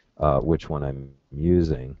 depending which one I'm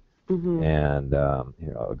using. Mm-hmm. And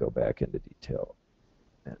here, I'll go back into detail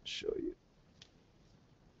and show you.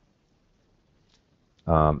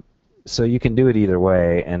 So you can do it either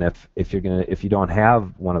way, and if you don't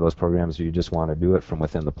have one of those programs, or you just want to do it from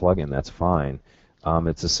within the plugin, that's fine.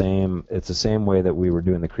 It's the same way that we were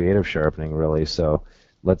doing the creative sharpening, really. So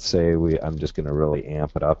let's say I'm just going to really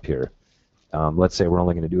amp it up here. Let's say we're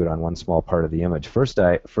only going to do it on one small part of the image. First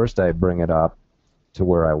I bring it up to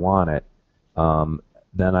where I want it.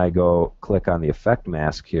 then I go click on the effect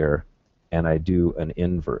mask here, and I do an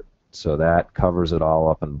invert. So that covers it all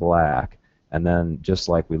up in black. And then just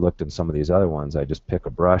like we looked in some of these other ones, I just pick a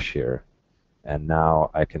brush here, and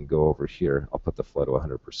now I can go over here. I'll put the flow to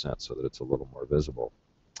 100% so that it's a little more visible.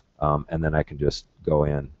 And then I can just go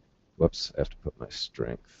in. Whoops, I have to put my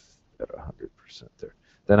strength at 100% there.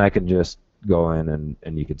 Then I can just go in,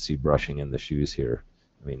 and you can see brushing in the shoes here.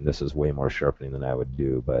 I mean, this is way more sharpening than I would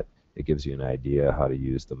do, but it gives you an idea how to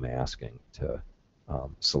use the masking to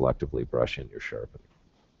selectively brush in your sharpening.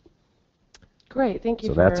 Great, thank you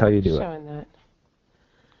So for that's how you do showing that.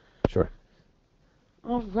 Sure.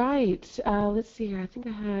 All right, let's see here. I think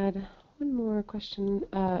I had one more question.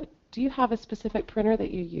 Do you have a specific printer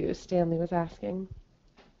that you use? Stanley was asking.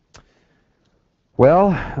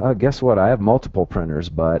 Well, guess what? I have multiple printers,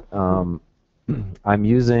 but I'm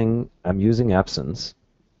using Epson's,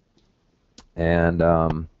 and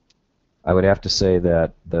I would have to say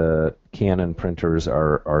that the Canon printers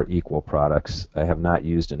are equal products. I have not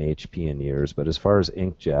used an HP in years, but as far as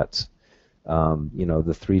inkjets,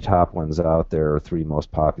 the three top ones out there, or three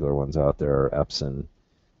most popular ones out there, are Epson,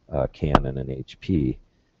 Canon, and HP.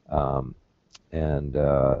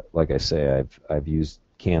 Like I say, I've used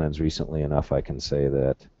Canons recently enough. I can say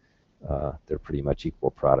that they're pretty much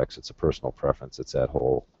equal products. It's a personal preference. It's that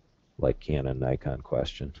whole like Canon Nikon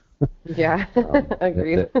question. Yeah,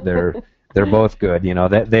 agreed. They're both good.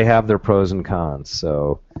 They have their pros and cons.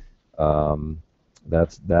 So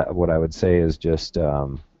that's that. What I would say is just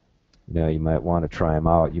you might want to try them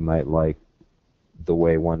out. You might like the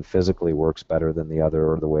way one physically works better than the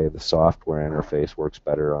other, or the way the software interface works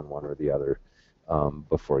better on one or the other,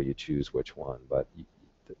 before you choose which one. But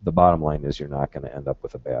the bottom line is you're not going to end up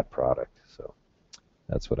with a bad product. So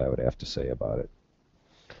that's what I would have to say about it.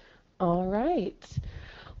 All right.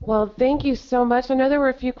 Well, thank you so much. I know there were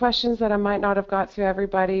a few questions that I might not have got to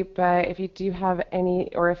everybody, but if you do have any,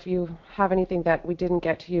 or if you have anything that we didn't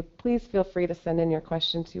get to you, please feel free to send in your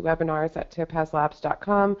question to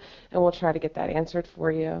webinars@topazlabs.com, and we'll try to get that answered for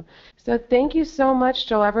you. So thank you so much,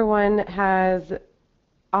 Joel. Everyone has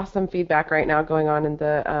awesome feedback right now going on in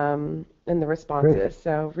the responses. Great.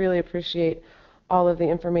 So really appreciate all of the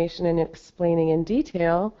information and explaining in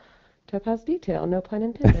detail. Topaz detail, no pun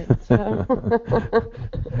intended. So.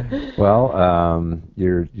 Well,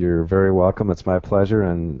 you're very welcome. It's my pleasure,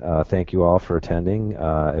 and thank you all for attending.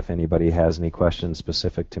 If anybody has any questions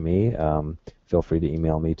specific to me, feel free to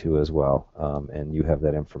email me too as well, and you have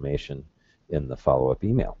that information in the follow-up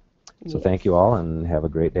email. So Yes. thank you all, and have a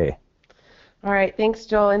great day. All right, thanks,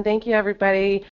 Joel, and thank you, everybody.